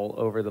all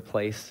over the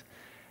place,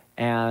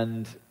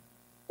 and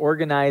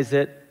organize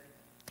it,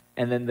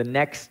 and then the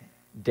next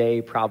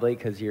day, probably,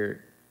 because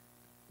you're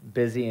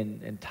busy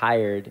and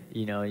tired,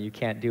 you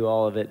can't do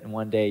all of it in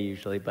one day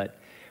usually, but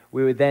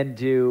we would then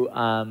do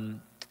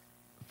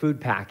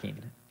food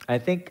packing. I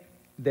think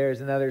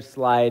there's another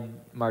slide,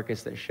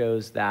 Marcus, that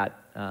shows that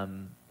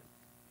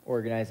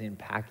organizing and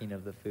packing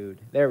of the food.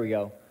 There we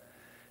go.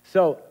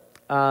 So,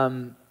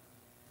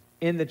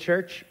 in the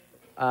church,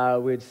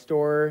 we'd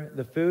store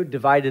the food,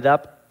 divide it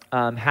up.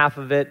 Half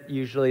of it,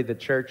 usually the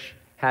church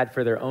had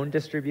for their own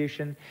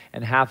distribution,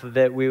 and half of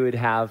it we would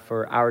have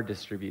for our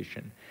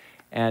distribution.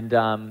 And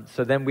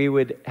so then we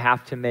would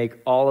have to make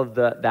all of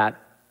that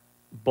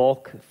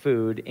bulk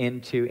food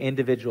into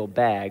individual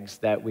bags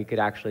that we could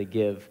actually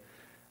give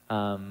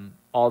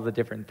all the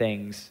different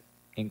things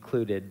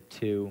included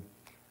to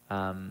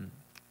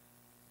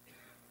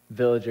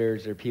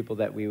villagers or people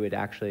that we would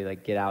actually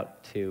get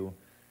out to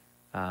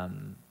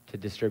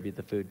distribute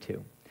the food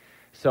to.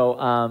 So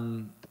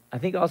I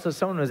think also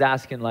someone was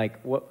asking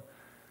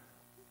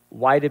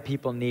why do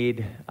people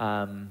need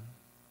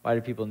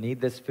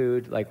this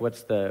food?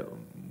 What's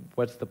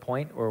the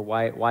point, or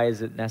why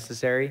is it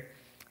necessary?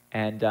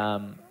 And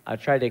I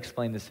tried to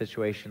explain the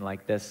situation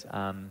like this.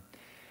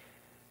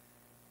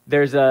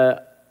 There's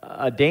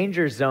a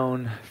danger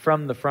zone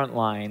from the front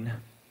line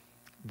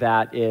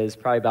that is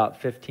probably about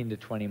 15 to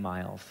 20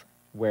 miles,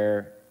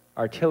 where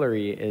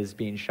artillery is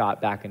being shot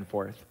back and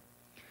forth.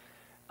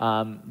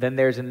 Then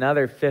there's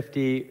another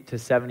 50 to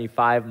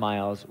 75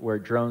 miles where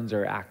drones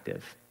are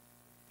active.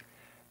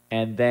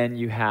 And then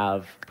you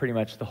have pretty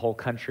much the whole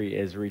country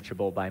is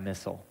reachable by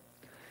missile.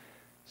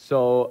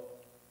 So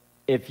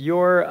if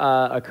you're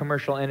a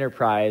commercial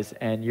enterprise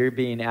and you're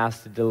being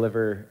asked to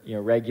deliver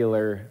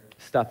regular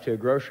stuff to a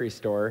grocery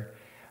store,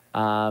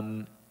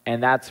 and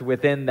that's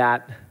within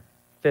that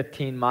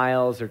 15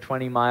 miles or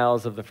 20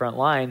 miles of the front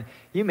line,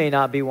 you may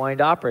not be wanting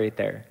to operate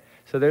there.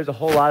 So there's a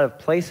whole lot of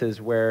places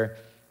where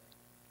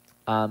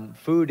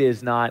food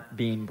is not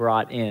being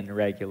brought in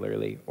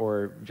regularly,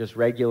 or just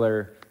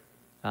regular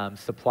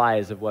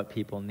supplies of what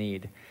people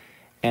need.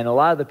 And a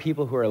lot of the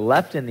people who are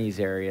left in these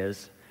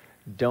areas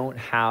don't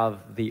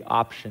have the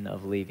option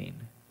of leaving.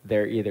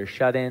 They're either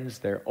shut-ins,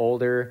 they're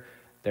older,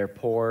 they're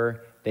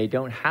poor, they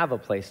don't have a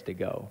place to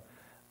go.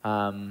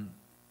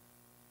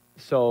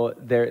 So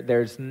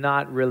there's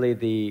not really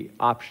the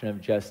option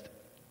of just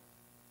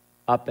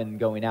up and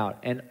going out.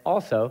 And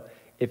also,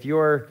 if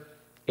you're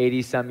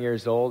 80-some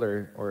years old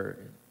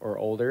or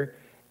older,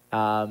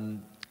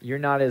 you're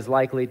not as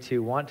likely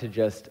to want to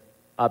just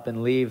up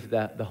and leave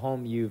the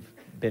home you've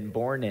been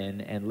born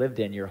in and lived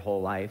in your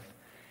whole life.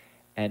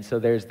 And so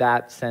there's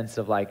that sense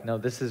of like, no,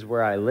 this is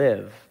where I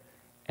live,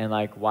 and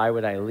like, why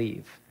would I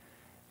leave?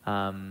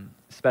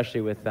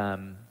 Especially with,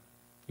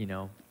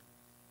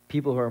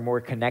 people who are more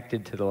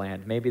connected to the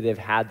land. Maybe they've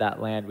had that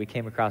land. We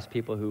came across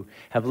people who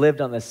have lived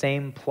on the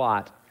same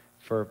plot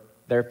for,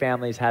 their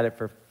families had it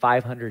for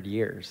 500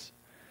 years.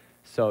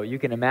 So you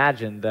can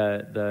imagine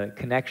the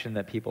connection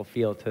that people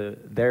feel to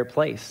their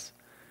place,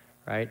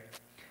 right?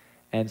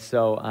 And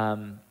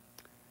so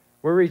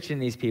we're reaching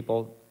these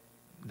people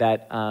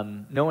that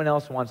no one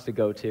else wants to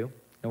go to,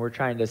 and we're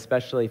trying to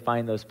especially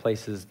find those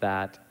places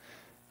that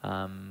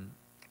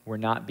we're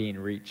not being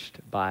reached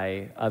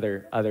by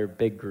other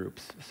big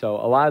groups. So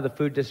a lot of the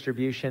food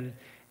distribution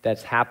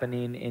that's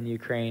happening in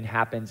Ukraine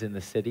happens in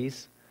the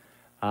cities.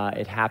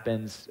 It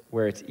happens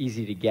where it's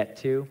easy to get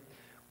to,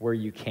 where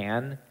you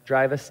can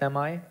drive a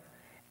semi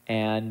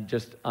and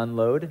just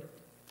unload.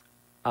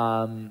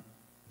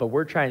 But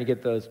we're trying to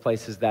get those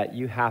places that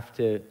you have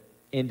to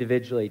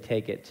individually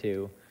take it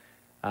to.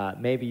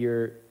 Maybe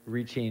you're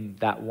reaching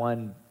that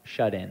one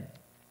shut-in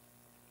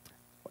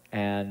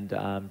and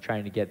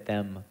trying to get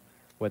them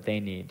what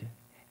they need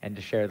and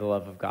to share the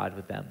love of God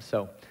with them.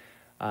 So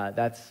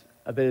that's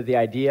a bit of the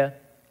idea.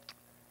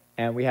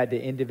 And we had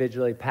to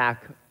individually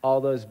pack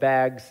all those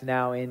bags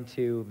now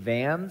into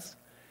vans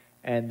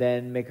and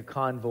then make a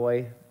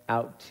convoy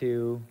out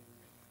to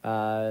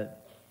the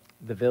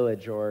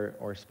village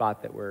or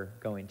spot that we're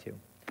going to.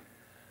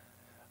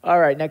 All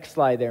right, next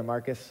slide there,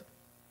 Marcus.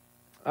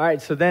 All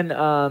right, so then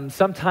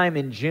sometime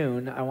in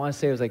June, I want to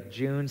say it was like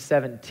June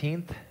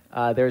 17th,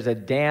 there's a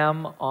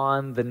dam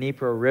on the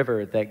Dnieper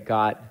River that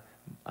got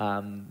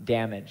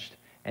damaged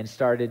and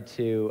started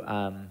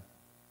to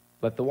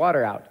let the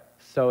water out.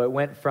 So it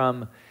went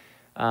from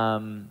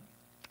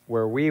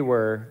where we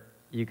were,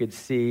 you could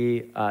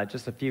see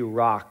just a few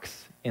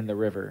rocks in the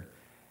river.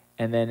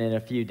 And then in a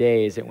few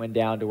days, it went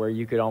down to where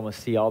you could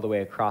almost see all the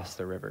way across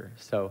the river.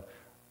 So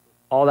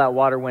all that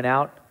water went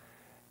out.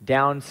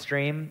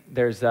 Downstream,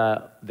 there's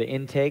the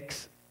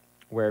intakes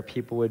where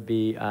people would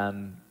be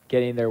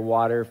getting their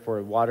water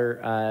for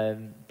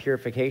water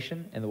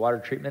purification in the water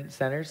treatment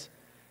centers.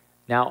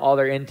 Now all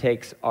their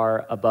intakes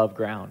are above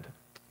ground.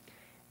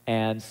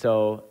 And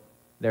so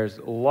there's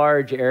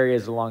large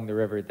areas along the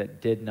river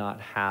that did not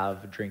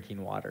have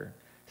drinking water.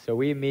 So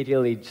we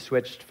immediately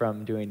switched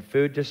from doing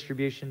food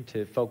distribution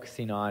to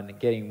focusing on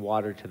getting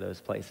water to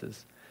those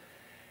places.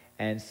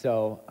 And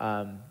so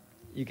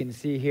you can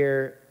see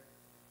here,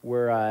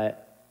 we're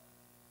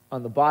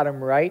on the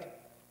bottom right,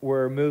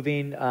 we're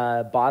moving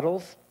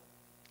bottles.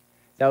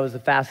 That was the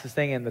fastest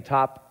thing in the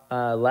top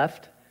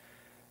left.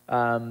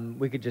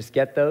 We could just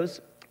get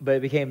those, but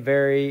it became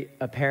very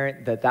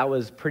apparent that that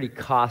was pretty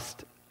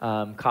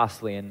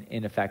costly and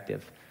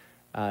ineffective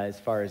as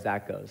far as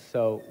that goes.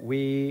 So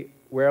we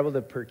were able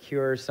to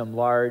procure some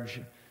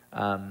large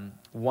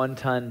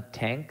 1-ton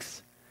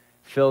tanks,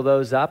 fill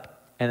those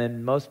up, and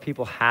then most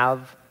people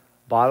have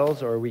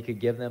bottles, or we could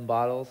give them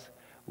bottles.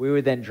 We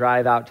would then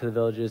drive out to the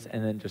villages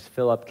and then just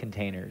fill up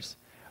containers.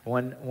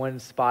 One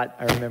spot,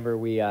 I remember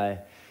we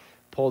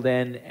pulled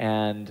in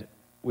and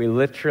we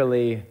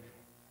literally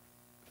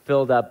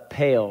filled up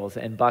pails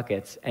and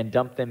buckets and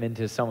dumped them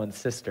into someone's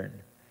cistern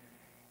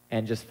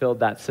and just filled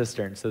that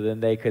cistern so then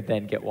they could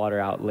then get water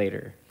out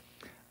later.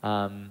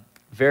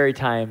 Very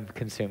time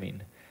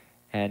consuming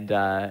and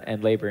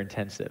labor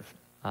intensive.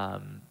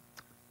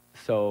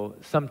 So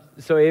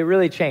it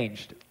really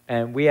changed,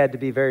 and we had to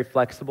be very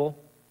flexible.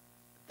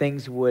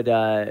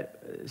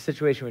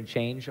 Situation would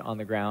change on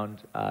the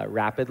ground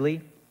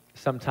rapidly.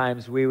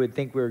 Sometimes we would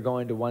think we were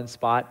going to one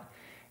spot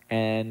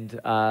and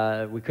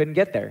we couldn't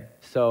get there.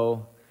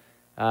 So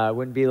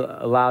wouldn't be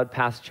allowed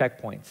past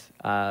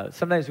checkpoints.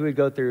 Sometimes we would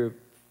go through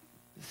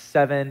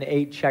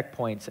 7-8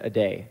 checkpoints a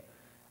day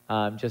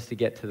just to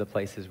get to the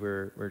places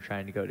we're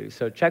trying to go to.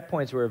 So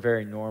checkpoints were a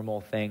very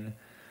normal thing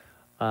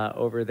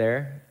over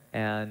there,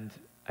 and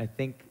I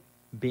think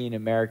being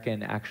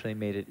American actually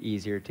made it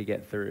easier to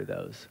get through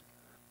those.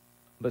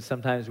 But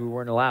sometimes we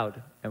weren't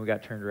allowed, and we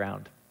got turned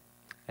around.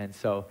 And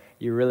so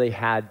you really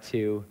had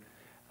to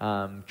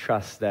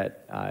trust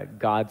that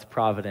God's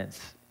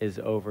providence is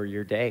over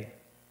your day.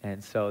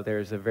 And so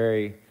there's a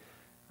very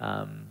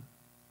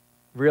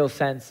real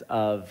sense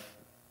of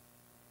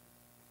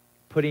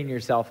putting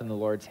yourself in the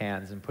Lord's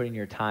hands and putting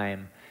your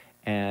time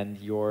and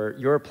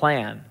your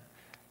plan,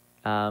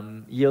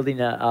 yielding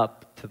it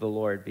up to the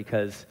Lord,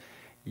 because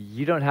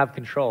you don't have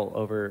control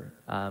over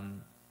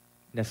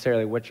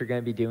necessarily what you're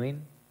going to be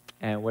doing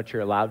and what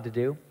you're allowed to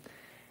do.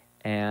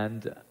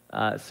 And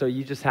so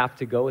you just have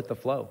to go with the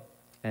flow.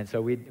 And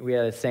so we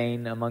had a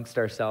saying amongst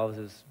ourselves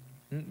is,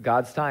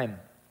 God's time,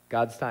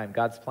 God's time,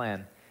 God's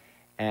plan.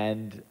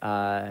 And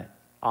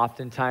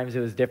oftentimes it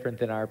was different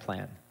than our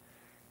plan.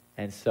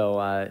 And so,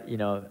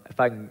 if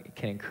I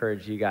can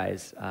encourage you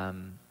guys,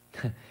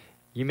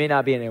 you may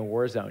not be in a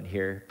war zone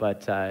here,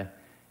 but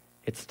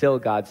it's still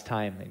God's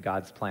time and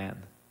God's plan.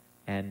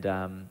 And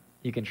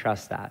you can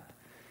trust that.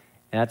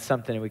 And that's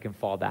something that we can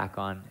fall back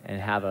on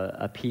and have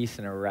a peace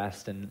and a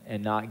rest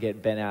and not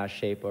get bent out of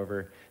shape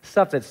over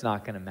stuff that's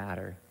not going to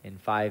matter in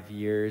 5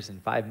 years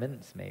and 5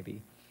 minutes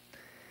maybe.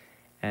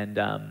 And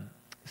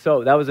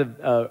so that was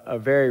a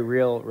very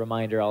real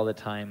reminder all the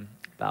time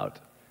about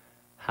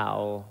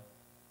how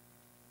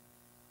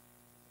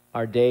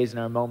our days and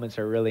our moments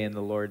are really in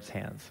the Lord's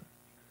hands.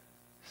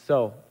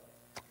 So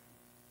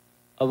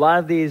a lot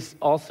of these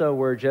also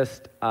were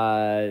just...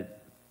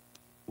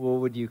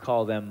 what would you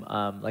call them?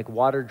 Like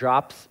water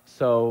drops.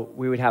 So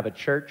we would have a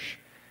church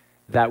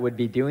that would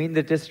be doing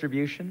the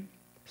distribution.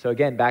 So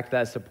again, back to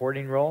that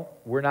supporting role.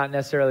 We're not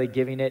necessarily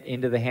giving it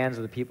into the hands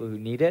of the people who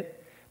need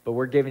it, but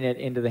we're giving it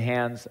into the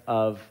hands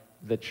of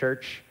the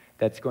church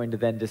that's going to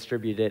then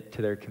distribute it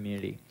to their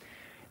community.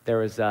 There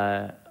was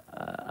a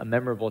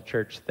memorable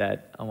church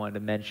that I wanted to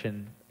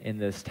mention in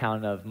this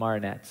town of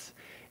Marinets.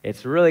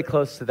 It's really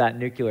close to that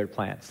nuclear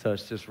plant, so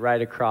it's just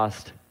right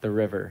across the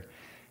river.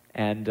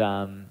 And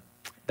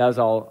that was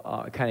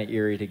all kind of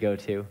eerie to go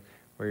to,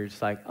 where you're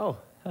just like,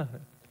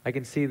 I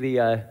can see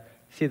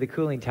the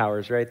cooling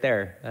towers right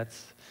there.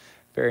 That's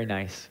very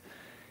nice.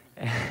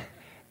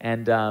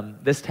 And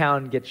this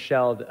town gets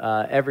shelled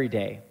every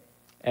day.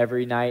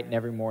 Every night and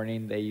every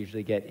morning, they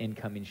usually get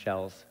incoming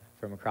shells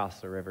from across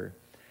the river.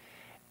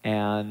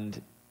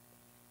 And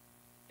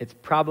it's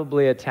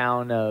probably a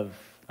town of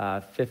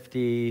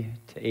 50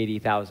 to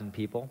 80,000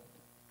 people.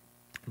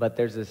 But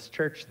there's this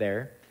church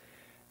there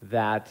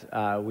that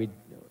we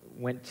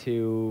went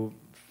to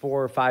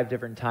 4 or 5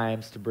 different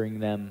times to bring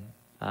them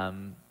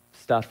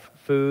stuff,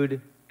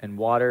 food and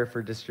water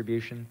for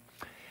distribution.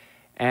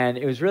 And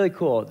it was really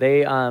cool.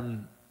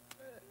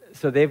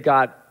 So they've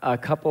got a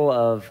couple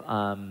of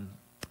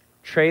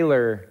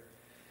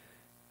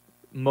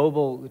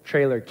mobile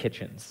trailer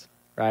kitchens,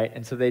 right?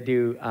 And so they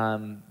do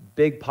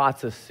big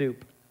pots of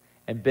soup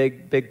and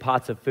big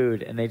pots of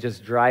food, and they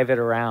just drive it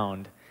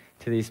around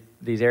to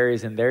these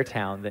areas in their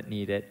town that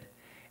need it.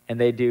 And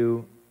they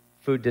do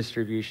food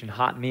distribution,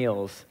 hot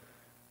meals.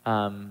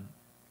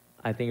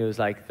 I think it was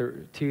like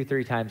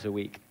 2-3 times a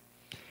week.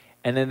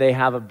 And then they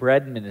have a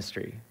bread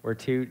ministry where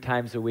 2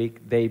 times a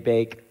week they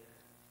bake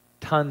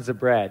tons of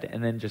bread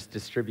and then just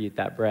distribute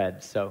that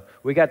bread. So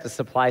we got to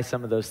supply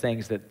some of those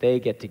things that they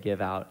get to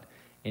give out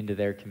into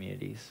their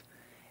communities.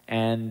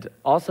 And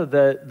also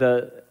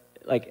the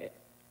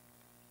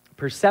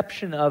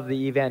perception of the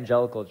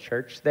evangelical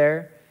church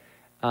there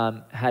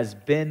has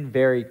been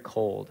very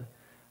cold.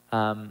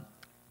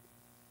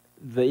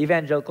 The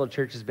evangelical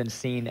church has been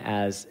seen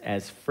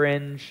as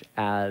fringe,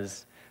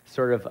 as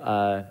sort of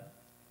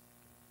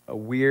a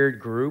weird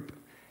group.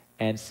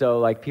 And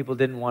so, people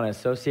didn't want to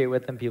associate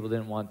with them. People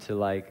didn't want to,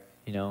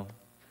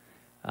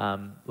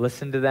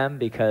 listen to them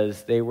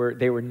because they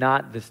were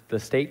not the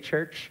state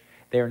church.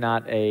 They were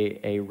not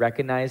a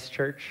recognized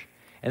church.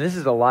 And this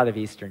is a lot of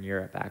Eastern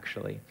Europe,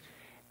 actually.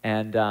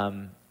 And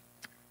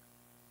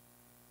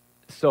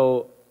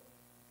so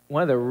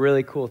one of the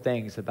really cool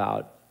things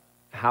about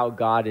how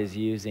God is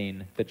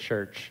using the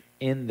church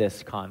in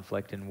this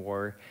conflict and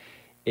war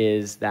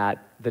is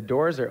that the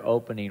doors are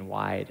opening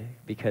wide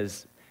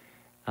because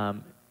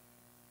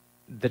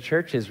the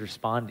church is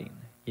responding.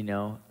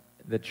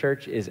 The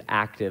church is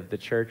active. The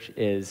church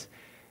is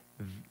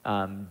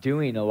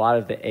doing a lot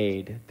of the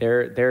aid.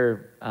 They're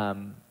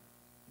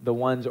the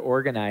ones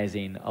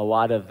organizing a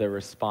lot of the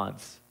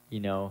response,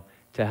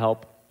 to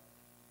help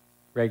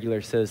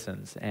regular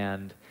citizens.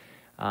 And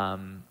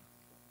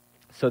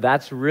so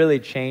that's really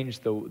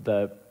changed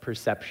the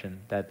perception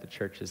that the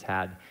church has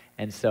had.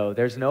 And so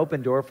there's an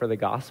open door for the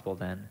gospel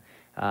then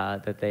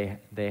that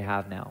they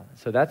have now.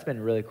 So that's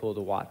been really cool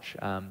to watch,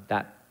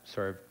 that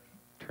sort of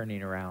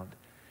turning around.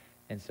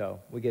 And so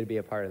we get to be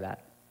a part of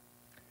that.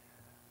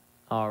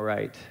 All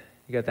right.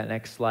 You got that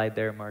next slide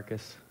there,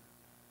 Marcus?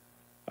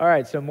 All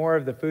right, so more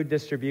of the food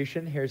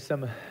distribution. Here's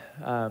some of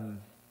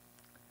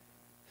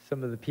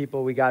the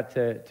people we got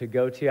to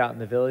go to out in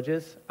the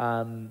villages.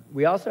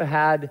 We also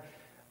had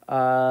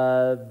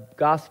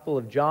Gospel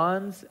of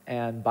John's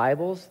and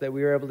Bibles that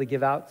we were able to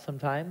give out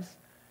sometimes.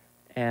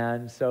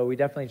 And so we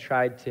definitely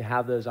tried to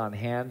have those on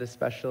hand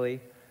especially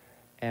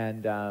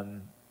and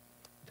to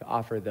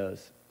offer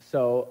those.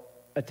 So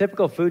a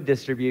typical food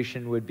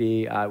distribution would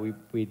be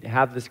we'd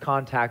have this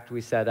contact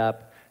we set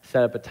up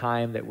a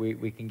time that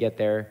we can get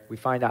there. We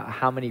find out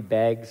how many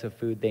bags of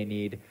food they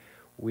need.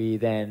 We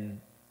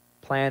then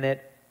plan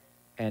it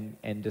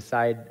and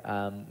decide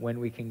when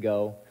we can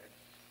go.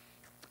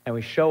 And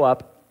we show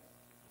up,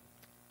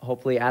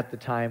 hopefully at the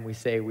time we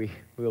say we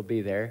will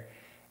be there.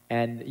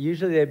 And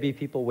usually there'd be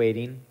people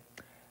waiting.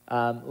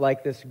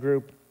 Like this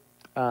group,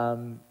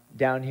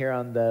 down here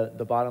on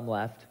the bottom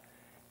left.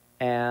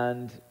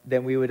 And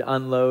then we would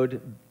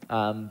unload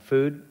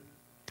food.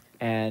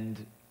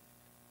 And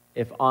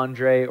if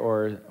Andre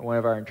or one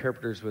of our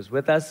interpreters was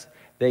with us,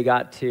 they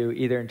got to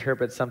either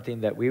interpret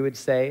something that we would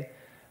say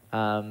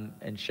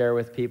and share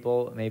with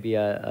people, maybe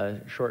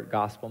a short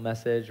gospel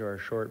message or a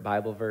short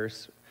Bible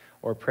verse,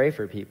 or pray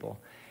for people.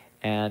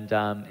 And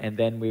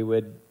then we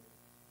would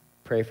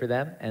pray for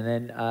them and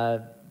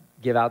then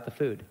give out the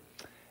food.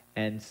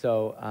 And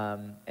so,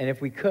 and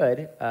if we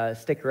could,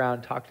 stick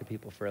around, talk to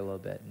people for a little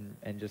bit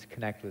and just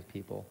connect with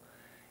people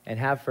and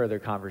have further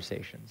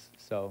conversations.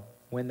 So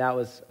when that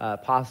was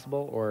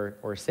possible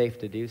or safe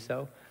to do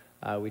so,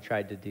 we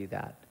tried to do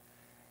that.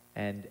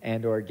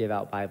 And or give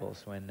out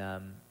Bibles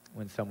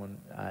when someone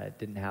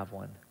didn't have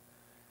one.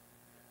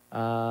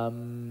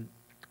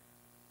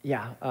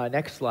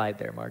 Next slide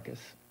there, Marcus.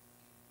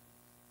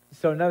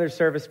 So another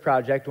service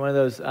project, one of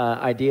those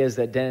ideas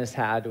that Dennis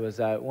had was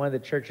one of the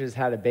churches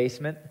had a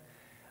basement,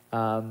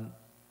 and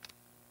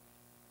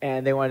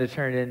they wanted to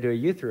turn it into a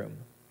youth room.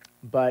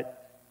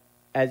 But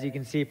as you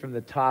can see from the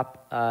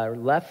top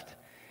left,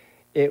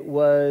 it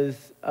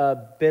was a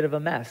bit of a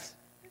mess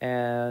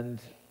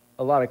and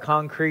a lot of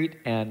concrete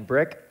and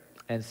brick.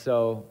 And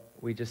so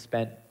we just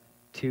spent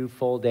 2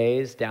 full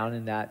days down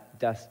in that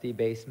dusty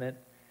basement,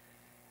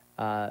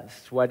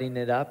 sweating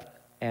it up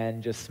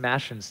and just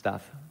smashing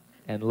stuff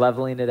and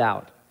leveling it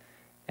out.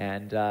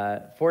 And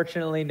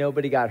fortunately,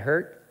 nobody got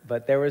hurt,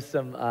 but there was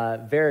some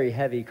very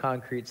heavy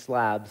concrete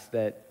slabs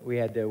that we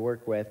had to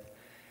work with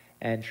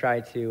and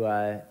try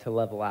to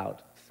level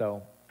out.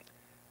 So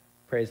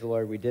praise the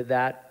Lord, we did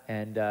that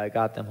and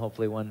got them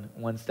hopefully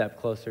one step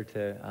closer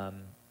to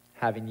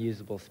having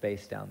usable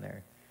space down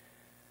there.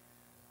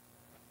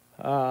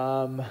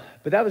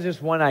 But that was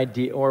just one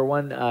idea or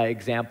one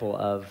example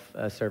of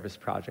a service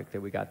project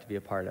that we got to be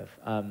a part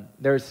of.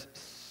 There's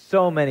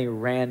so many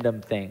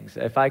random things.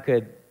 If I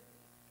could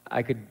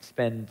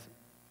spend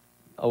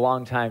a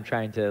long time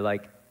trying to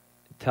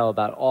tell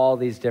about all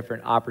these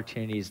different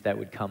opportunities that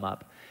would come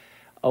up.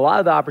 A lot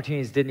of the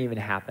opportunities didn't even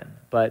happen,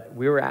 but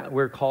we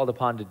were called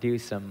upon to do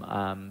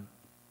some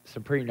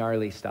pretty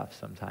gnarly stuff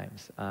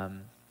sometimes.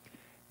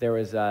 There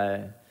was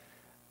a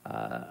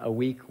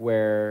week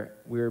where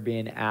we were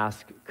being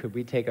asked, could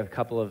we take a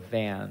couple of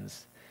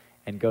vans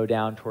and go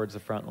down towards the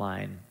front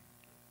line?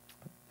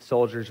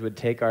 Soldiers would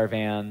take our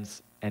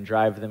vans and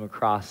drive them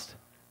across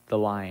the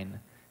line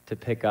to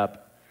pick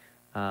up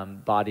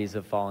bodies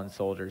of fallen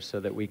soldiers so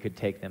that we could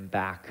take them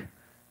back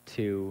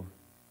to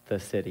the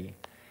city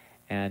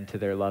and to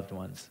their loved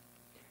ones.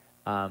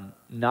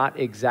 Not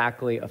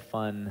exactly a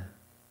fun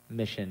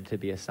mission to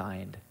be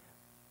assigned,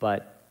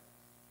 but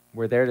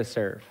we're there to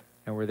serve,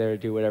 and we're there to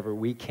do whatever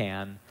we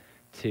can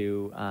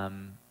to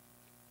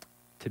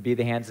be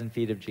the hands and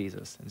feet of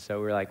Jesus. And so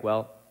we're like,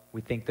 well,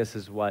 we think this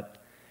is what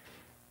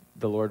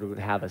the Lord would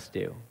have us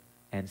do.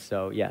 And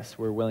so, yes,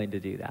 we're willing to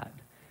do that.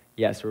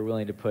 Yes, we're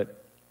willing to put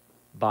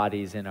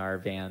bodies in our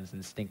vans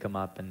and stink them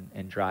up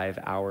and drive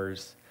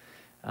hours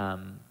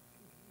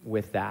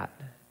with that,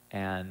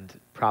 and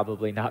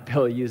probably not be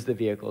able to use the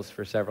vehicles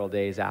for several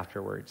days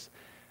afterwards.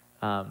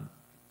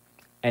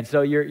 And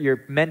so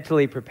you're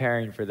mentally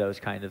preparing for those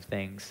kind of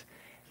things,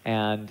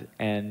 and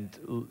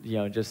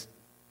just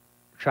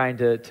trying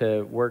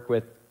to work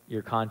with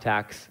your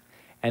contacts,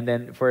 and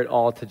then for it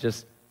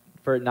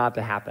not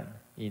to happen,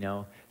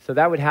 So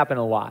that would happen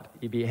a lot.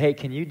 You'd be, hey,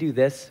 can you do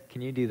this?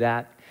 Can you do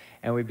that?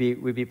 And we'd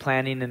be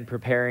planning and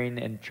preparing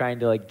and trying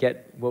to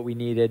get what we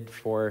needed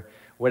for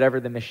whatever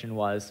the mission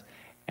was,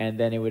 and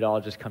then it would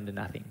all just come to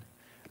nothing.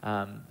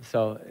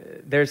 So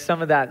there's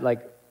some of that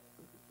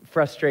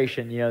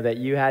frustration, that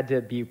you had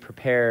to be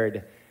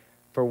prepared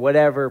for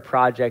whatever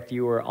project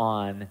you were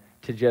on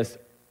to just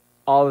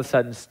all of a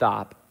sudden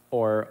stop,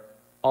 or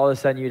all of a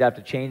sudden you'd have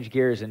to change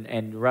gears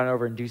and run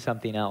over and do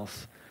something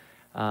else.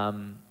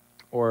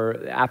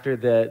 Or after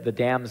the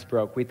dams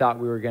broke, we thought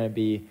we were going to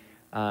be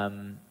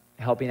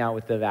helping out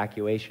with the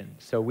evacuation.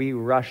 So we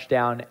rushed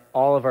down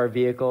all of our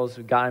vehicles,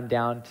 we got them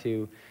down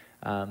to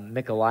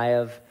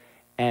Mykolaiv,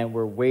 and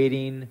we're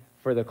waiting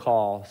for the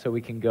call so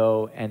we can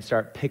go and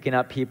start picking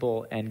up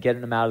people and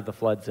getting them out of the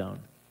flood zone.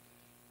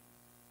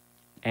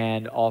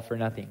 And all for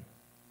nothing.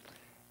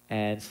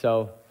 And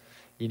so,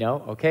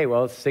 okay,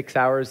 well, 6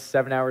 hours,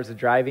 7 hours of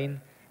driving.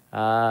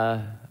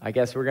 I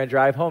guess we're going to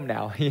drive home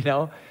now,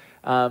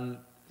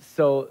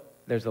 So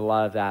there's a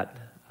lot of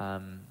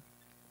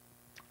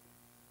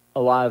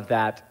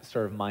that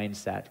sort of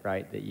mindset,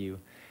 right, that you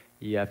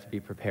have to be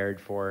prepared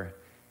for,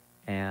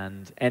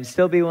 and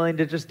still be willing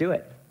to just do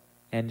it,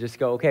 and just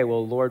go, okay,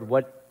 well, Lord,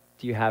 what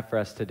do you have for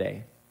us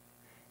today?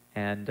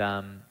 And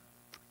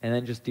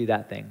then just do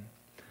that thing.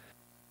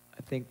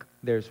 I think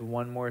there's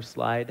one more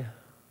slide.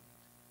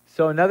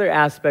 So another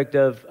aspect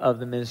of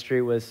the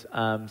ministry was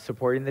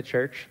supporting the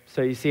church.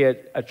 So you see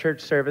a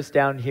church service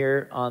down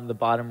here on the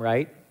bottom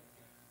right,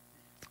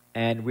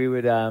 and we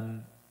would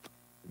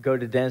go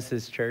to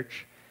Dennis's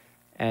church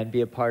and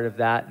be a part of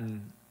that.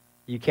 And,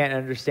 You can't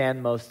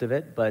understand most of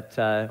it, but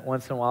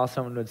once in a while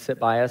someone would sit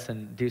by us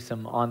and do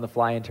some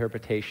on-the-fly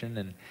interpretation,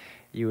 and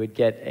you would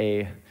get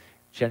a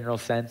general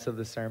sense of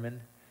the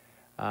sermon.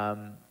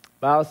 But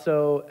I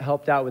also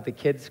helped out with the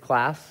kids'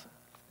 class,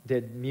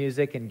 did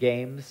music and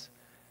games,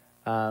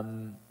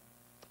 and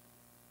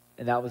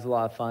that was a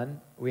lot of fun.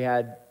 We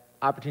had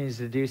opportunities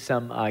to do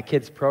some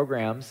kids'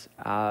 programs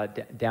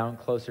down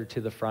closer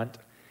to the front,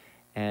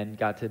 and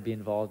got to be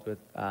involved with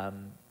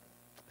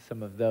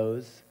some of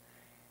those,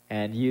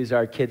 and use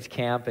our kids'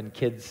 camp and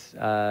kids'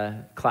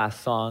 class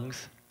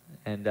songs,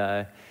 and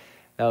that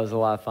was a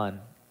lot of fun.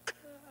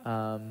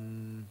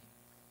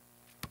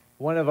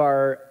 One of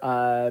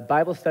our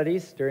Bible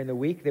studies during the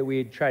week that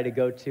we'd try to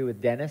go to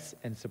with Dennis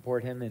and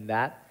support him in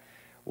that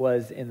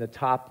was in the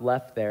top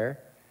left there.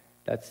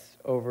 That's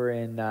over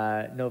in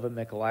Nova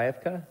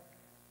Nikolaevka,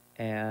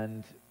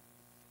 and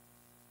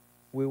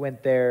we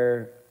went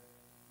there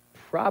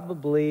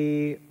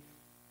probably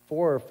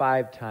 4 or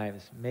 5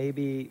 times,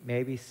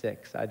 maybe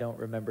 6. I don't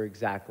remember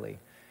exactly.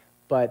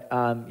 But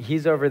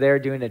he's over there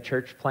doing a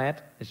church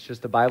plant. It's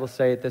just a Bible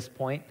study at this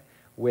point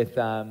with,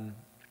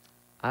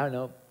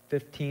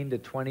 15 to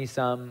 20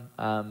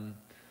 some,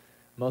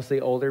 mostly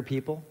older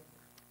people.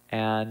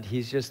 And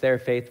he's just there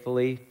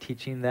faithfully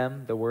teaching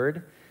them the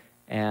word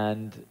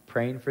and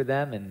praying for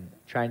them and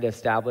trying to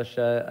establish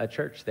a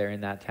church there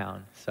in that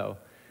town. So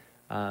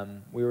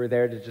we were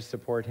there to just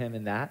support him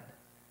in that.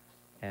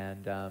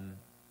 And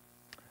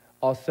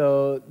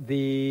also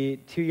the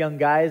 2 young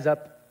guys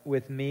up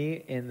with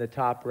me in the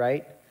top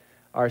right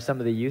are some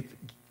of the youth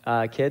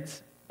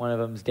kids. One of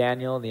them is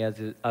Daniel, and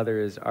the other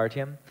is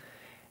Artyom.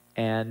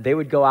 And they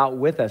would go out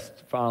with us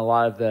on a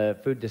lot of the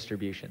food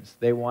distributions.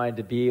 They wanted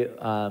to be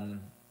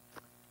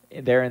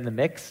there in the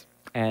mix,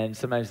 and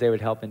sometimes they would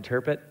help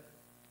interpret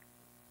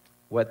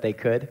what they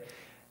could.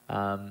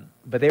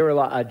 But they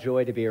were a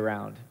joy to be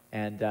around.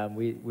 And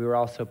we were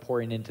also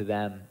pouring into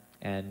them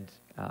and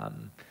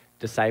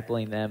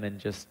discipling them and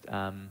just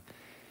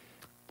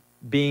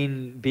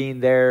being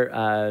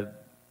there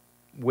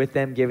with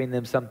them, giving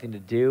them something to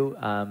do.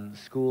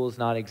 School's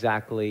not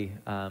exactly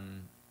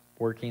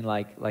working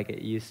like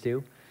it used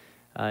to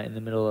in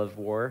the middle of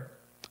war,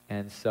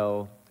 and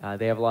so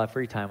they have a lot of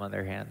free time on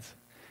their hands.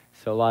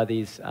 So a lot of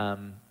these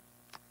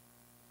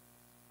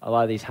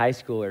high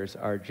schoolers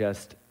are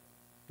just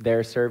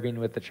there serving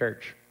with the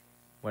church,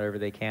 whatever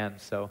they can.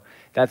 So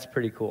that's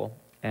pretty cool,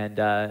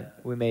 and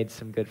we made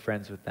some good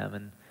friends with them,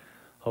 and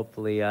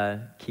hopefully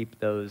keep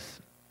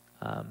those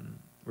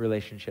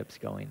relationships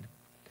going.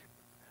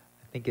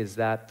 I think, is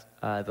that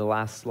the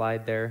last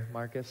slide there,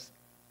 Marcus?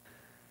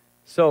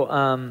 So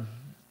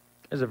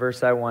there's a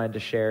verse I wanted to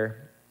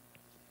share.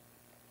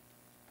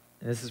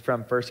 And this is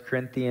from 1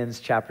 Corinthians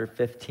chapter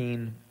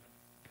 15,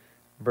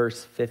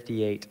 verse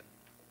 58.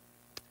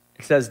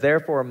 It says,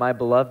 "Therefore, my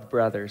beloved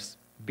brothers,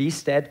 be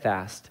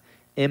steadfast,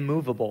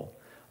 immovable,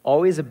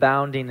 always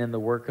abounding in the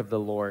work of the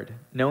Lord,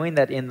 knowing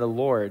that in the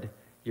Lord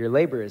your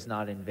labor is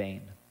not in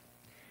vain."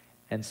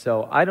 And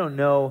so I don't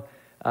know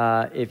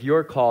if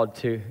you're called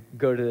to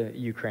go to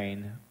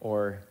Ukraine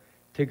or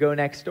to go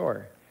next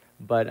door,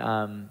 but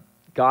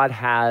God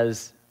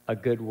has a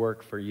good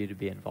work for you to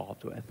be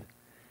involved with.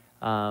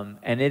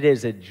 And it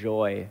is a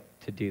joy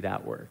to do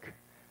that work.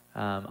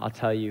 I'll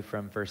tell you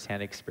from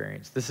firsthand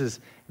experience. This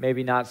is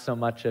maybe not so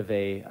much of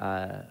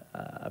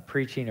a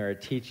preaching or a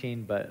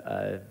teaching,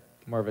 but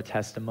more of a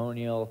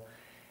testimonial.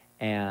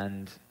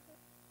 And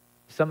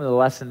some of the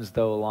lessons,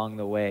 though, along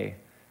the way,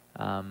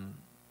 I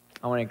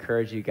want to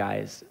encourage you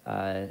guys.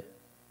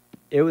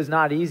 It was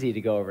not easy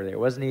to go over there. It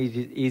wasn't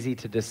easy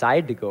to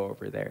decide to go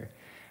over there.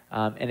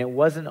 And it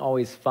wasn't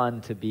always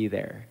fun to be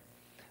there.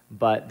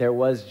 But there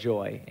was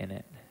joy in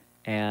it.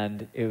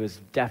 And it was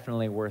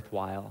definitely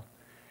worthwhile.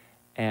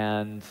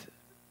 And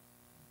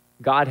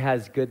God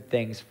has good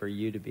things for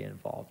you to be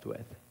involved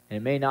with. And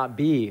it may not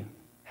be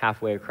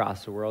halfway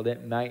across the world.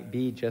 It might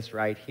be just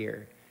right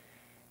here.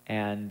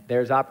 And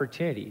there's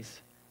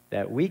opportunities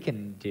that we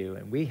can do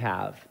and we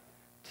have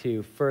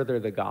to further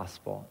the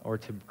gospel or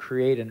to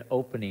create an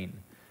opening,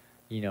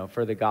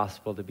 for the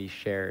gospel to be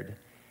shared.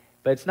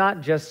 But it's not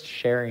just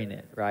sharing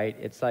it, right?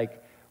 It's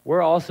like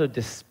we're also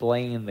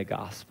displaying the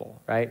gospel,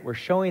 right? We're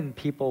showing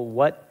people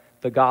what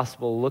the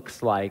gospel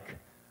looks like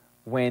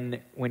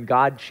when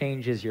God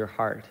changes your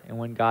heart and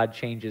when God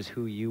changes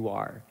who you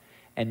are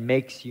and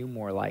makes you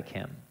more like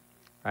him,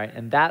 right?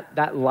 And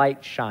that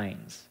light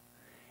shines.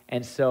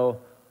 And so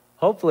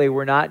hopefully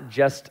we're not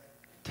just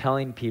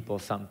telling people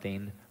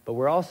something, but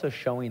we're also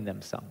showing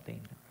them something,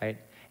 right?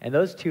 And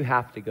those two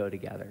have to go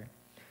together.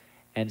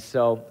 And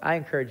so I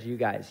encourage you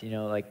guys,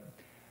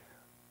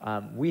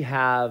 we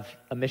have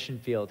a mission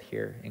field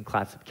here in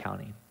Clatsop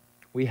County.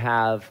 We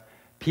have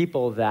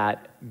people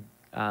that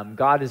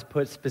God has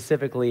put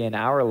specifically in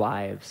our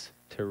lives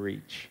to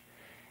reach.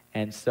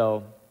 And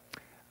so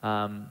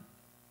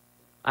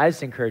I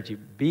just encourage you,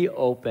 be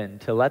open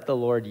to let the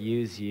Lord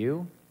use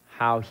you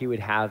how he would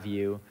have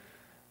you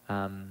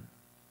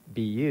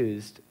be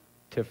used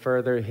to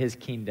further his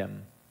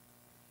kingdom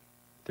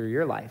through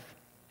your life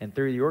and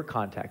through your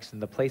context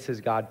and the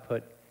places God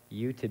put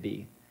you to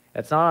be.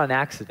 That's not an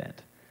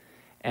accident.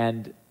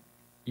 And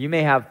you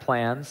may have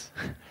plans,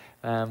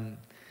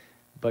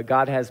 but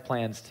God has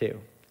plans too.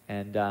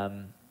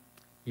 And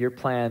your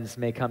plans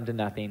may come to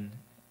nothing.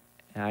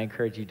 And I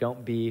encourage you,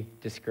 don't be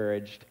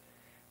discouraged,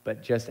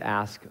 but just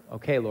ask,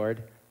 okay,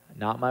 Lord,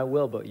 not my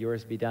will, but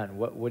yours be done.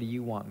 What do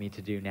you want me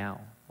to do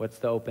now? What's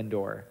the open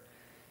door?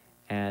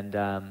 And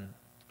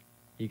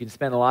you can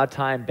spend a lot of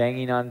time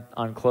banging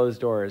on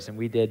closed doors, and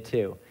we did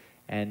too.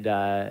 And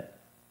a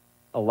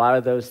lot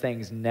of those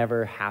things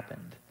never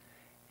happened.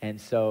 And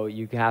so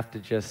you have to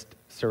just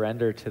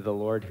surrender to the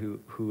Lord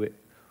who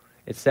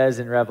it says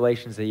in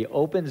Revelations that he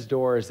opens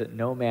doors that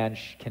no man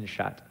can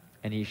shut,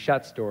 and he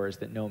shuts doors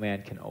that no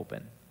man can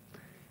open.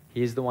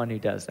 He's the one who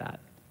does that.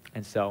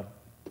 And so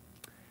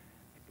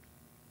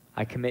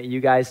I commit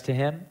you guys to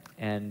him,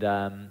 and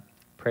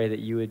pray that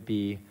you would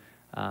be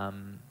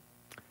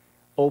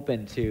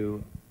open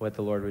to what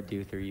the Lord would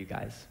do through you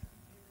guys.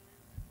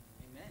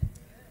 Amen.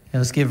 Yeah,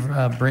 let's give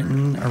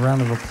Brenton a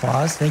round of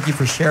applause. Thank you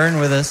for sharing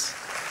with us.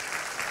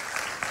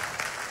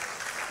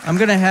 I'm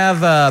going to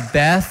have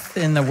Beth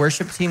and the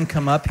worship team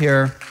come up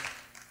here.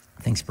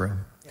 Thanks, bro.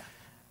 Yeah.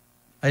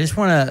 I just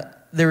want to,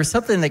 there was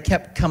something that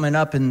kept coming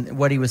up in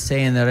what he was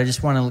saying that I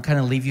just want to kind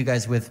of leave you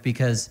guys with,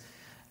 because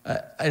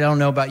I don't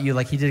know about you,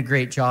 like he did a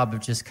great job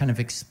of just kind of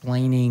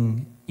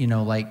explaining,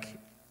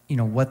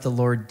 what the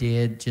Lord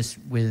did just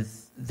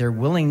with their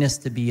willingness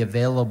to be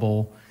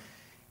available,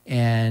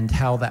 and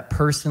how that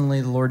personally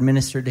the Lord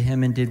ministered to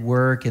him and did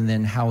work, and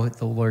then how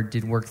the Lord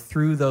did work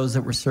through those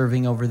that were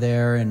serving over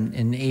there and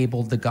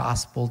enabled the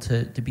gospel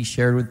to be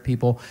shared with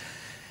people.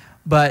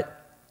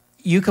 But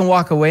you can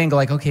walk away and go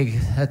like, okay,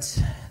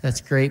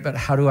 that's great, but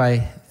how do I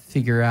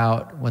figure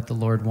out what the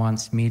Lord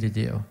wants me to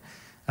do?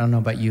 I don't know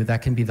about you,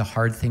 that can be the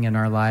hard thing in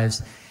our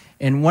lives.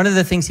 And one of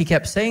the things he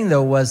kept saying,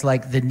 though, was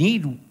like the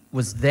need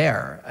was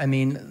there. I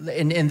mean,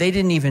 and they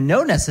didn't even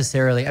know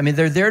necessarily. I mean,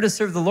 they're there to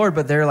serve the Lord,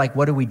 but they're like,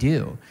 what do we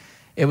do?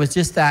 It was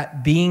just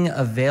that being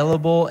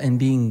available and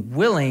being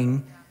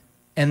willing,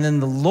 and then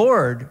the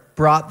Lord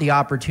brought the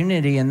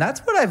opportunity. And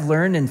that's what I've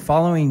learned in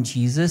following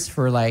Jesus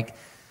for like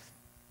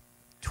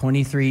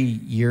 23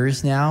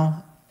 years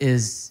now,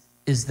 is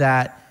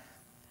that,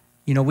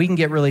 we can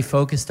get really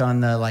focused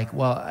on the like,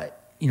 well,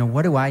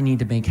 what do I need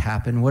to make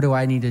happen? What do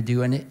I need to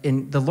do?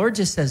 And the Lord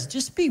just says,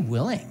 just be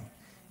willing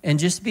and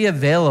just be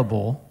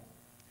available,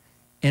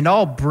 and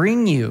I'll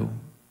bring you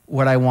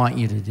what I want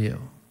you to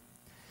do.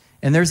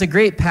 And there's a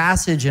great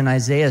passage in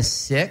Isaiah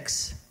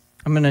 6.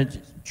 I'm going to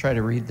try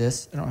to read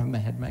this. I don't have my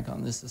head mic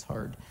on. This is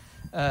hard.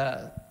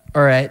 All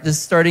right, this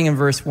is starting in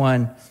verse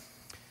 1. It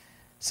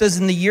says,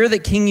 in the year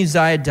that King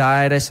Uzziah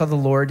died, I saw the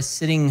Lord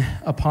sitting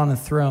upon a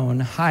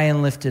throne, high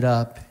and lifted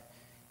up.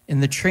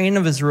 And the train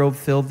of his robe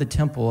filled the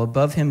temple.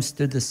 Above him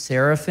stood the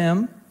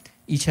seraphim.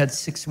 Each had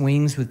 6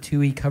 wings. With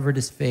 2 he covered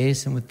his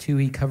face, and with 2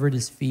 he covered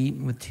his feet,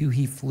 and with 2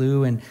 he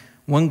flew. And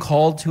one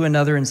called to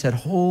another and said,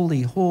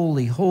 holy,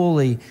 holy,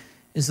 holy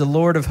is the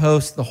Lord of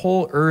hosts. The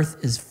whole earth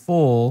is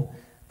full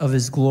of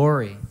his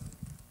glory.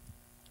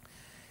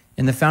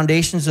 And the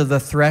foundations of the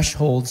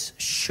thresholds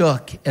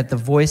shook at the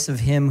voice of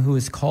him who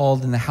was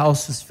called, and the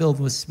house was filled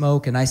with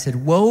smoke. And I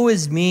said, woe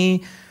is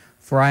me,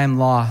 for I am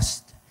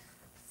lost.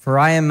 For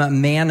I am a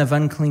man of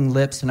unclean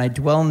lips, and I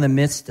dwell in the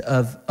midst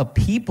of a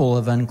people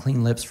of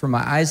unclean lips. For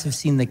my eyes have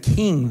seen the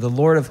King, the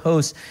Lord of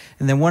hosts.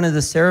 And then one of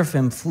the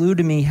seraphim flew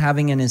to me,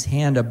 having in his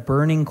hand a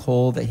burning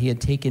coal that he had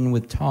taken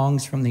with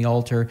tongs from the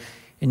altar.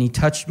 And he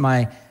touched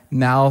my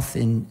mouth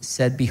and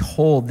said,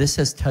 behold, this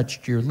has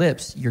touched your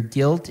lips. Your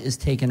guilt is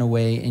taken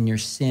away, and your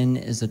sin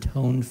is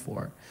atoned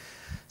for.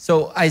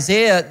 So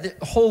Isaiah,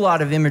 a whole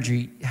lot of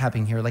imagery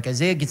happening here. Like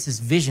Isaiah gets this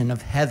vision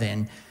of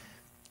heaven,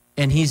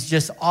 and he's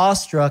just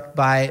awestruck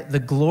by the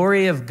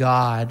glory of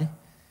God.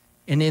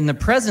 And in the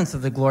presence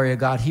of the glory of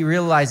God, he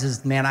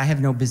realizes, man, I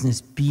have no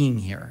business being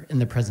here in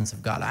the presence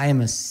of God. I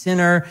am a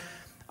sinner.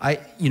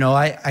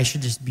 I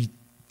should just be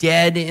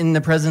dead in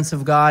the presence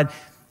of God.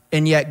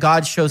 And yet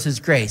God shows his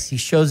grace. He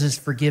shows his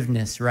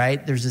forgiveness,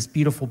 right? There's this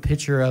beautiful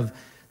picture of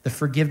the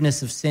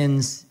forgiveness of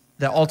sins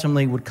that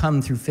ultimately would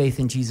come through faith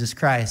in Jesus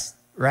Christ,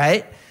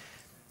 right?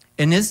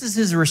 And this is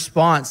his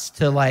response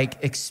to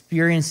like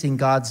experiencing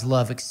God's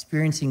love,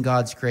 experiencing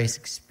God's grace,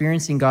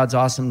 experiencing God's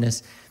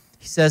awesomeness.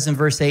 He says in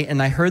verse 8,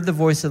 and I heard the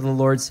voice of the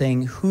Lord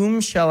saying,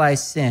 whom shall I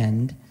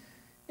send,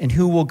 and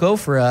who will go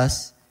for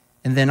us?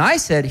 And then I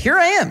said, here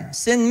I am,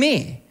 send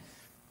me.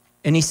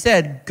 And he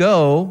said,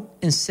 go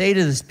and say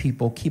to this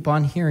people, keep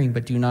on hearing,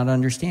 but do not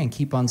understand.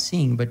 Keep on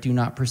seeing, but do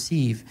not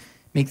perceive.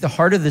 Make the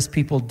heart of this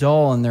people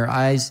dull and their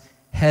eyes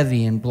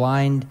heavy, and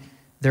blind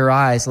their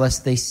eyes,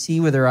 lest they see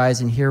with their eyes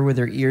and hear with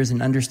their ears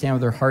and understand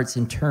with their hearts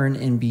and turn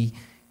and be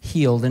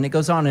healed. And it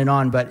goes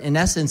on. But in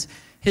essence,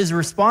 his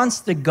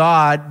response to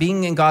God,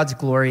 being in God's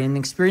glory and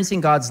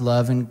experiencing God's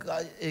love and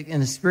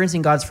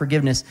experiencing God's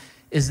forgiveness,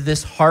 is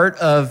this heart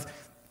of,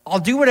 I'll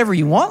do whatever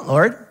you want,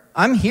 Lord.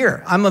 I'm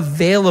here. I'm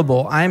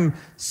available. I'm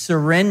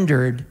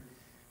surrendered.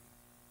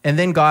 And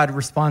then God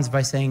responds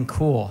by saying,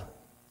 cool.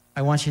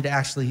 I want you to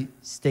actually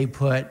stay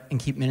put and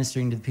keep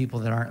ministering to the people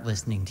that aren't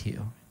listening to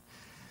you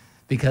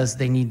because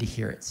they need to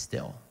hear it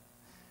still.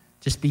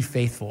 Just be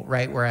faithful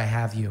right where I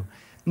have you.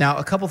 Now,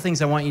 a couple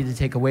things I want you to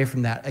take away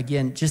from that.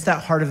 Again, just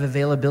that heart of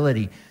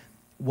availability.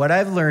 What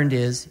I've learned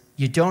is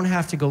you don't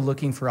have to go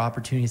looking for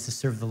opportunities to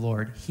serve the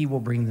Lord. He will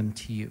bring them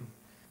to you.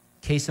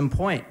 Case in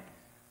point,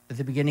 at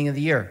the beginning of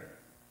the year,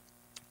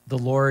 the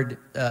Lord,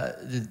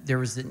 there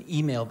was an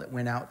email that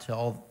went out to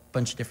a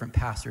bunch of different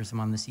pastors. I'm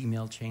on this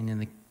email chain in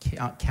the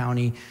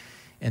county,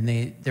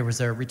 and there was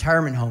a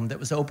retirement home that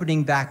was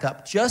opening back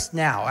up just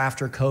now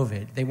after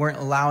COVID. They weren't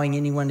allowing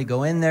anyone to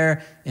go in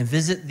there and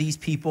visit these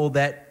people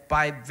that,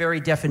 by very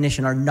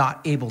definition, are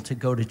not able to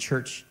go to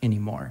church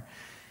anymore.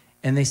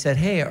 And they said,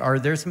 hey, are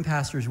there some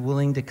pastors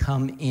willing to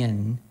come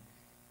in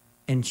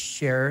and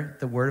share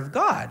the word of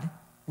God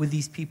with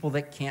these people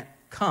that can't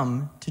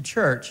come to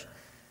church?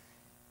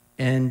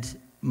 And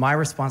my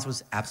response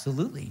was,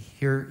 absolutely.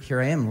 Here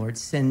I am, Lord,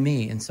 send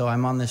me. And so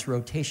I'm on this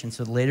rotation.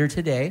 So later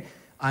today,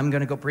 I'm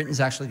going to go,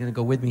 Britton's actually going to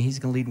go with me. He's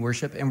going to lead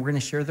worship, and we're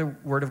going to share the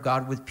word of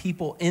God with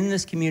people in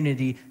this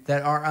community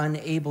that are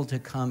unable to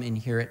come and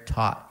hear it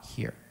taught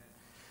here.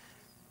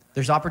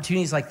 There's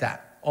opportunities like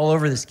that all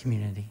over this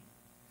community.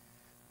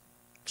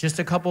 Just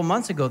a couple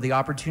months ago, the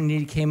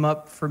opportunity came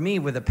up for me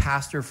with a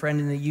pastor friend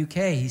in the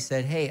UK. He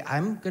said, hey,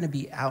 I'm going to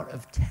be out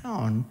of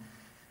town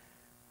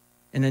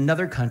in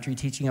another country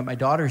teaching at my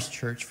daughter's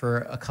church for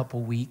a couple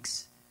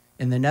weeks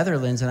in the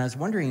Netherlands. And I was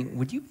wondering,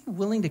 would you be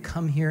willing to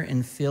come here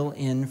and fill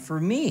in for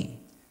me?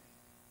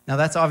 Now,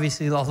 that's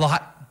obviously a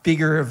lot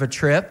bigger of a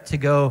trip to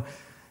go,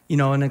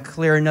 and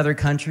clear another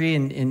country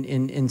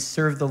and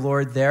serve the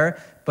Lord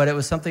there. But it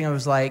was something I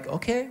was like,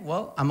 okay,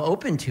 well, I'm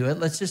open to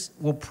it.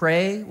 We'll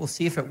pray. We'll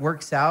see if it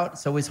works out.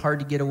 It's always hard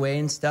to get away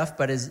and stuff.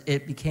 But as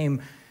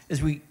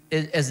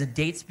the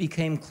dates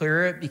became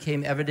clearer, it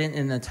became evident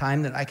in the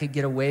time that I could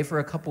get away for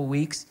a couple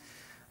weeks.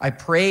 I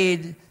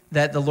prayed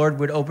that the Lord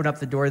would open up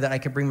the door that I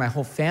could bring my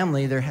whole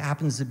family. There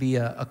happens to be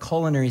a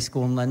culinary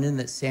school in London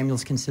that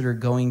Samuel's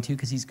considered going to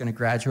because he's going to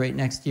graduate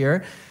next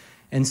year.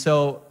 And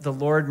so the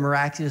Lord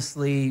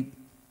miraculously,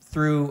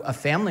 through a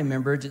family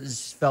member,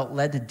 just felt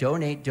led to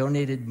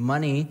donated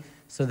money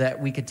so that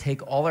we could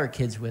take all our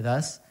kids with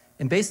us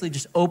and basically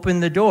just open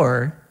the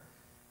door.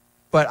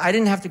 But I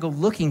didn't have to go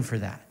looking for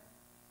that.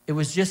 It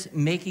was just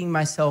making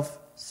myself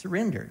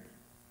surrendered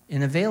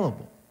and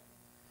available.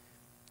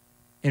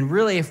 And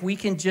really, if we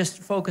can just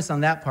focus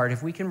on that part,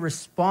 if we can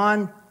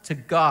respond to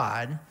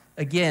God,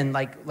 again,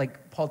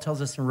 like Paul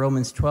tells us in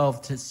Romans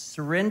 12, to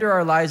surrender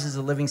our lives as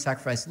a living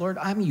sacrifice. Lord,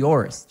 I'm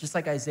yours. Just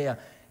like Isaiah,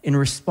 in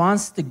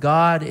response to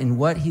God and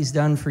what he's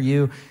done for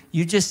you,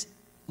 you just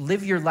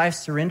live your life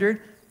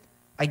surrendered.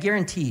 I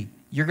guarantee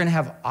you're going to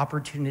have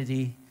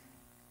opportunity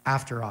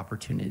after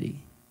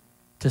opportunity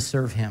to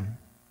serve him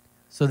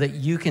so that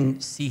you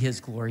can see his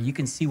glory. You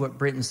can see what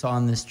Britton saw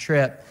on this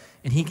trip,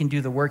 and he can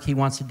do the work he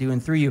wants to do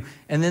and through you.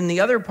 And then the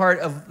other part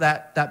of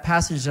that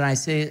passage in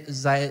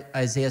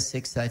Isaiah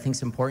 6 that I think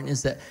is important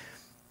is that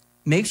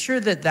make sure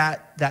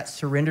that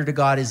surrender to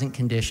God isn't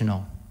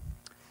conditional.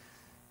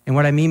 And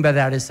what I mean by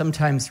that is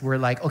sometimes we're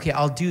like, okay,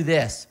 I'll do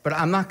this, but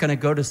I'm not going to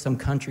go to some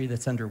country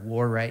that's under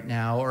war right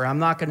now, or I'm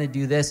not going to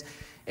do this.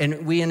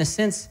 And we, in a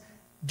sense,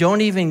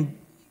 don't even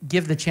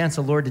give the chance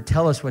the Lord to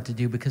tell us what to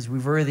do because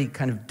we've already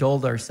kind of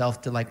dulled ourselves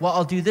to like, well,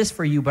 I'll do this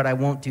for you, but I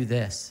won't do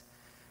this.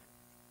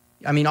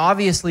 I mean,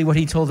 obviously what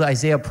he told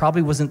Isaiah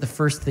probably wasn't the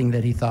first thing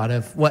that he thought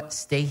of. What,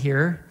 stay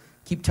here?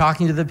 Keep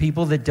talking to the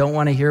people that don't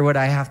want to hear what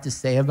I have to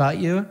say about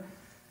you?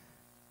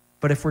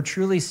 But if we're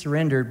truly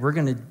surrendered,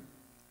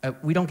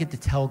 we don't get to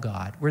tell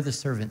God. We're the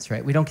servants,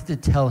 right? We don't get to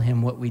tell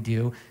him what we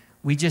do.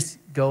 We just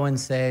go and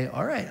say,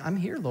 all right, I'm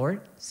here, Lord.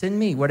 Send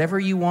me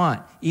whatever you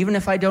want, even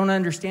if I don't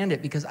understand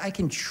it, because I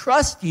can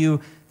trust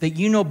you that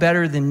you know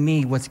better than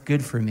me what's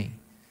good for me.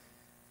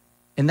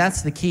 And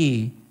that's the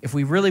key. If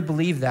we really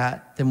believe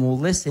that, then we'll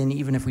listen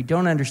even if we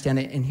don't understand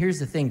it. And here's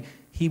the thing.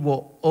 He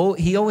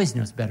always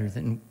knows better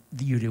than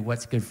you do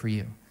what's good for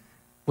you.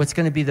 What's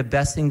going to be the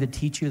best thing to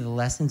teach you, the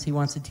lessons he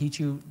wants to teach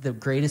you, the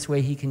greatest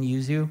way he can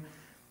use you.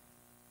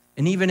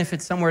 And even if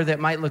it's somewhere that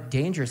might look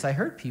dangerous, I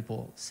heard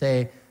people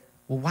say,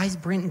 well, why is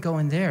Brenton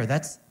going there?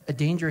 That's a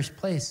dangerous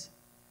place.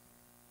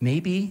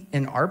 Maybe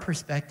in our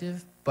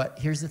perspective, but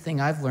here's the thing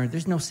I've learned.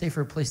 There's no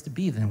safer place to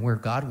be than where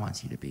God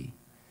wants you to be.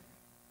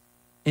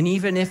 And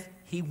even if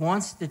he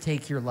wants to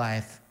take your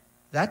life,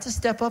 that's a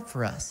step up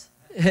for us.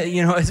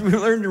 As we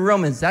learned in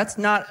Romans, that's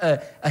not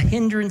a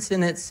hindrance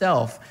in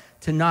itself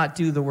to not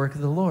do the work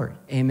of the Lord.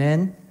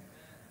 Amen?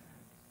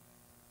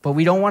 But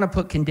we don't want to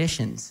put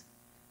conditions.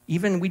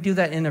 Even we do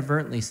that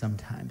inadvertently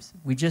sometimes.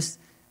 We just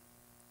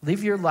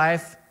live your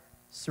life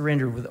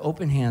surrendered with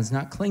open hands,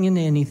 not clinging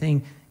to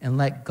anything, and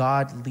let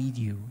God lead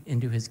you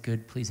into his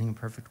good, pleasing, and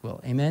perfect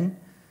will. Amen?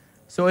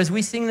 So as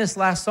we sing this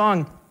last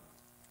song,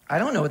 I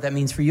don't know what that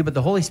means for you, but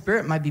the Holy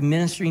Spirit might be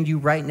ministering to you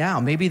right now.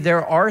 Maybe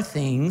there are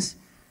things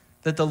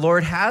that the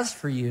Lord has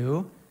for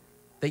you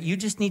that you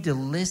just need to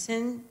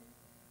listen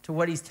to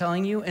what he's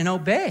telling you and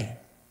obey.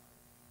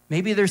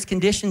 Maybe there's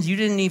conditions you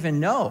didn't even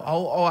know.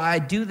 Oh, I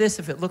do this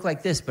if it looked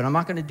like this, but I'm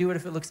not going to do it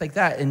if it looks like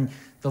that. And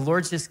the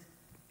Lord just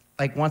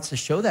like wants to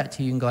show that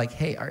to you and go like,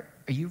 hey, are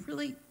you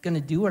really going to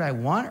do what I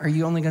want? Or are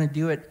you only going to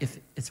do it if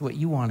it's what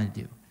you want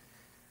to do?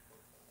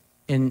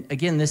 And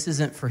again, this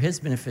isn't for his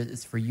benefit,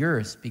 it's for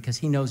yours, because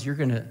he knows you're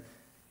going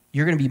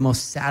to be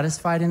most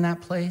satisfied in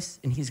that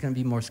place, and he's going to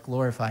be most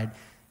glorified.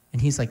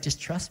 And he's like,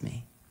 just trust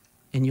me,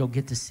 and you'll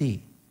get to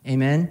see.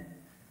 Amen?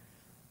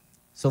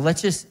 So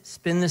let's just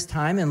spend this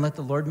time and let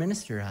the Lord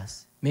minister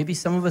us. Maybe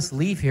some of us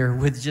leave here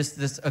with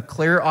just a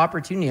clear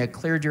opportunity, a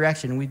clear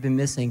direction we've been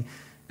missing.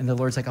 And the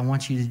Lord's like, I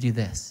want you to do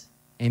this.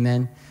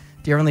 Amen.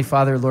 Dear Heavenly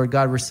Father, Lord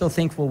God, we're so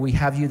thankful we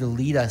have you to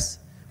lead us.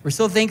 We're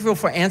so thankful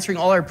for answering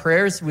all our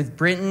prayers with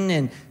Brenton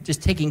and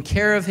just taking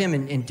care of him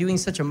and doing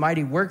such a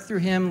mighty work through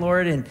him,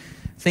 Lord. And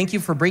thank you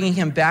for bringing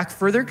him back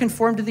further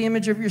conformed to the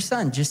image of your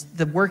Son, just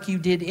the work you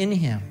did in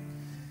him.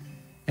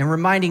 And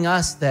reminding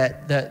us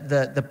that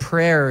the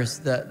prayers,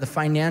 the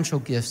financial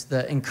gifts,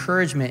 the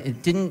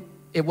encouragement,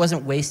 it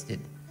wasn't wasted.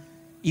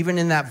 Even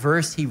in that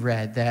verse he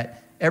read,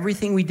 that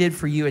everything we did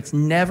for you, it's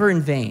never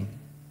in vain.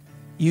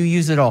 You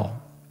use it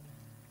all.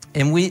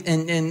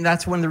 And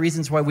that's one of the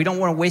reasons why we don't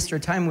want to waste our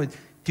time with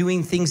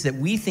doing things that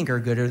we think are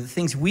good or the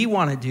things we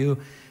want to do,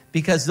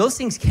 because those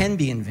things can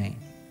be in vain.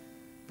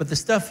 But the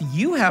stuff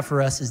you have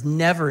for us is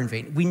never in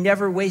vain. We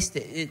never waste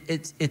it.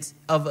 It's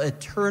of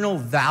eternal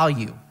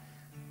value.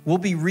 We'll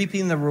be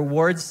reaping the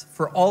rewards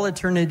for all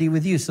eternity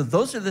with you. So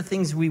those are the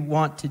things we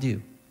want to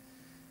do.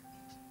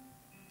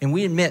 And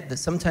we admit that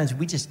sometimes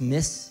we just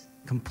miss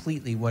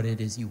completely what it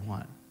is you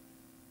want.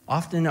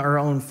 Often our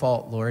own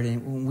fault, Lord,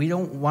 and we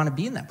don't want to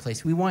be in that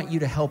place. We want you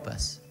to help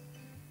us,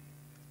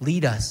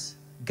 lead us,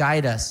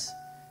 guide us,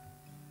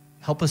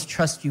 help us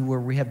trust you where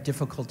we have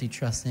difficulty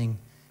trusting,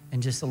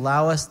 and just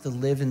allow us to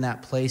live in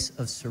that place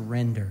of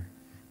surrender.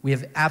 We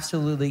have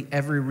absolutely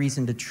every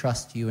reason to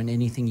trust you in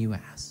anything you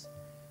ask.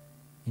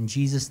 In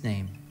Jesus'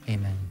 name,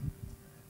 amen.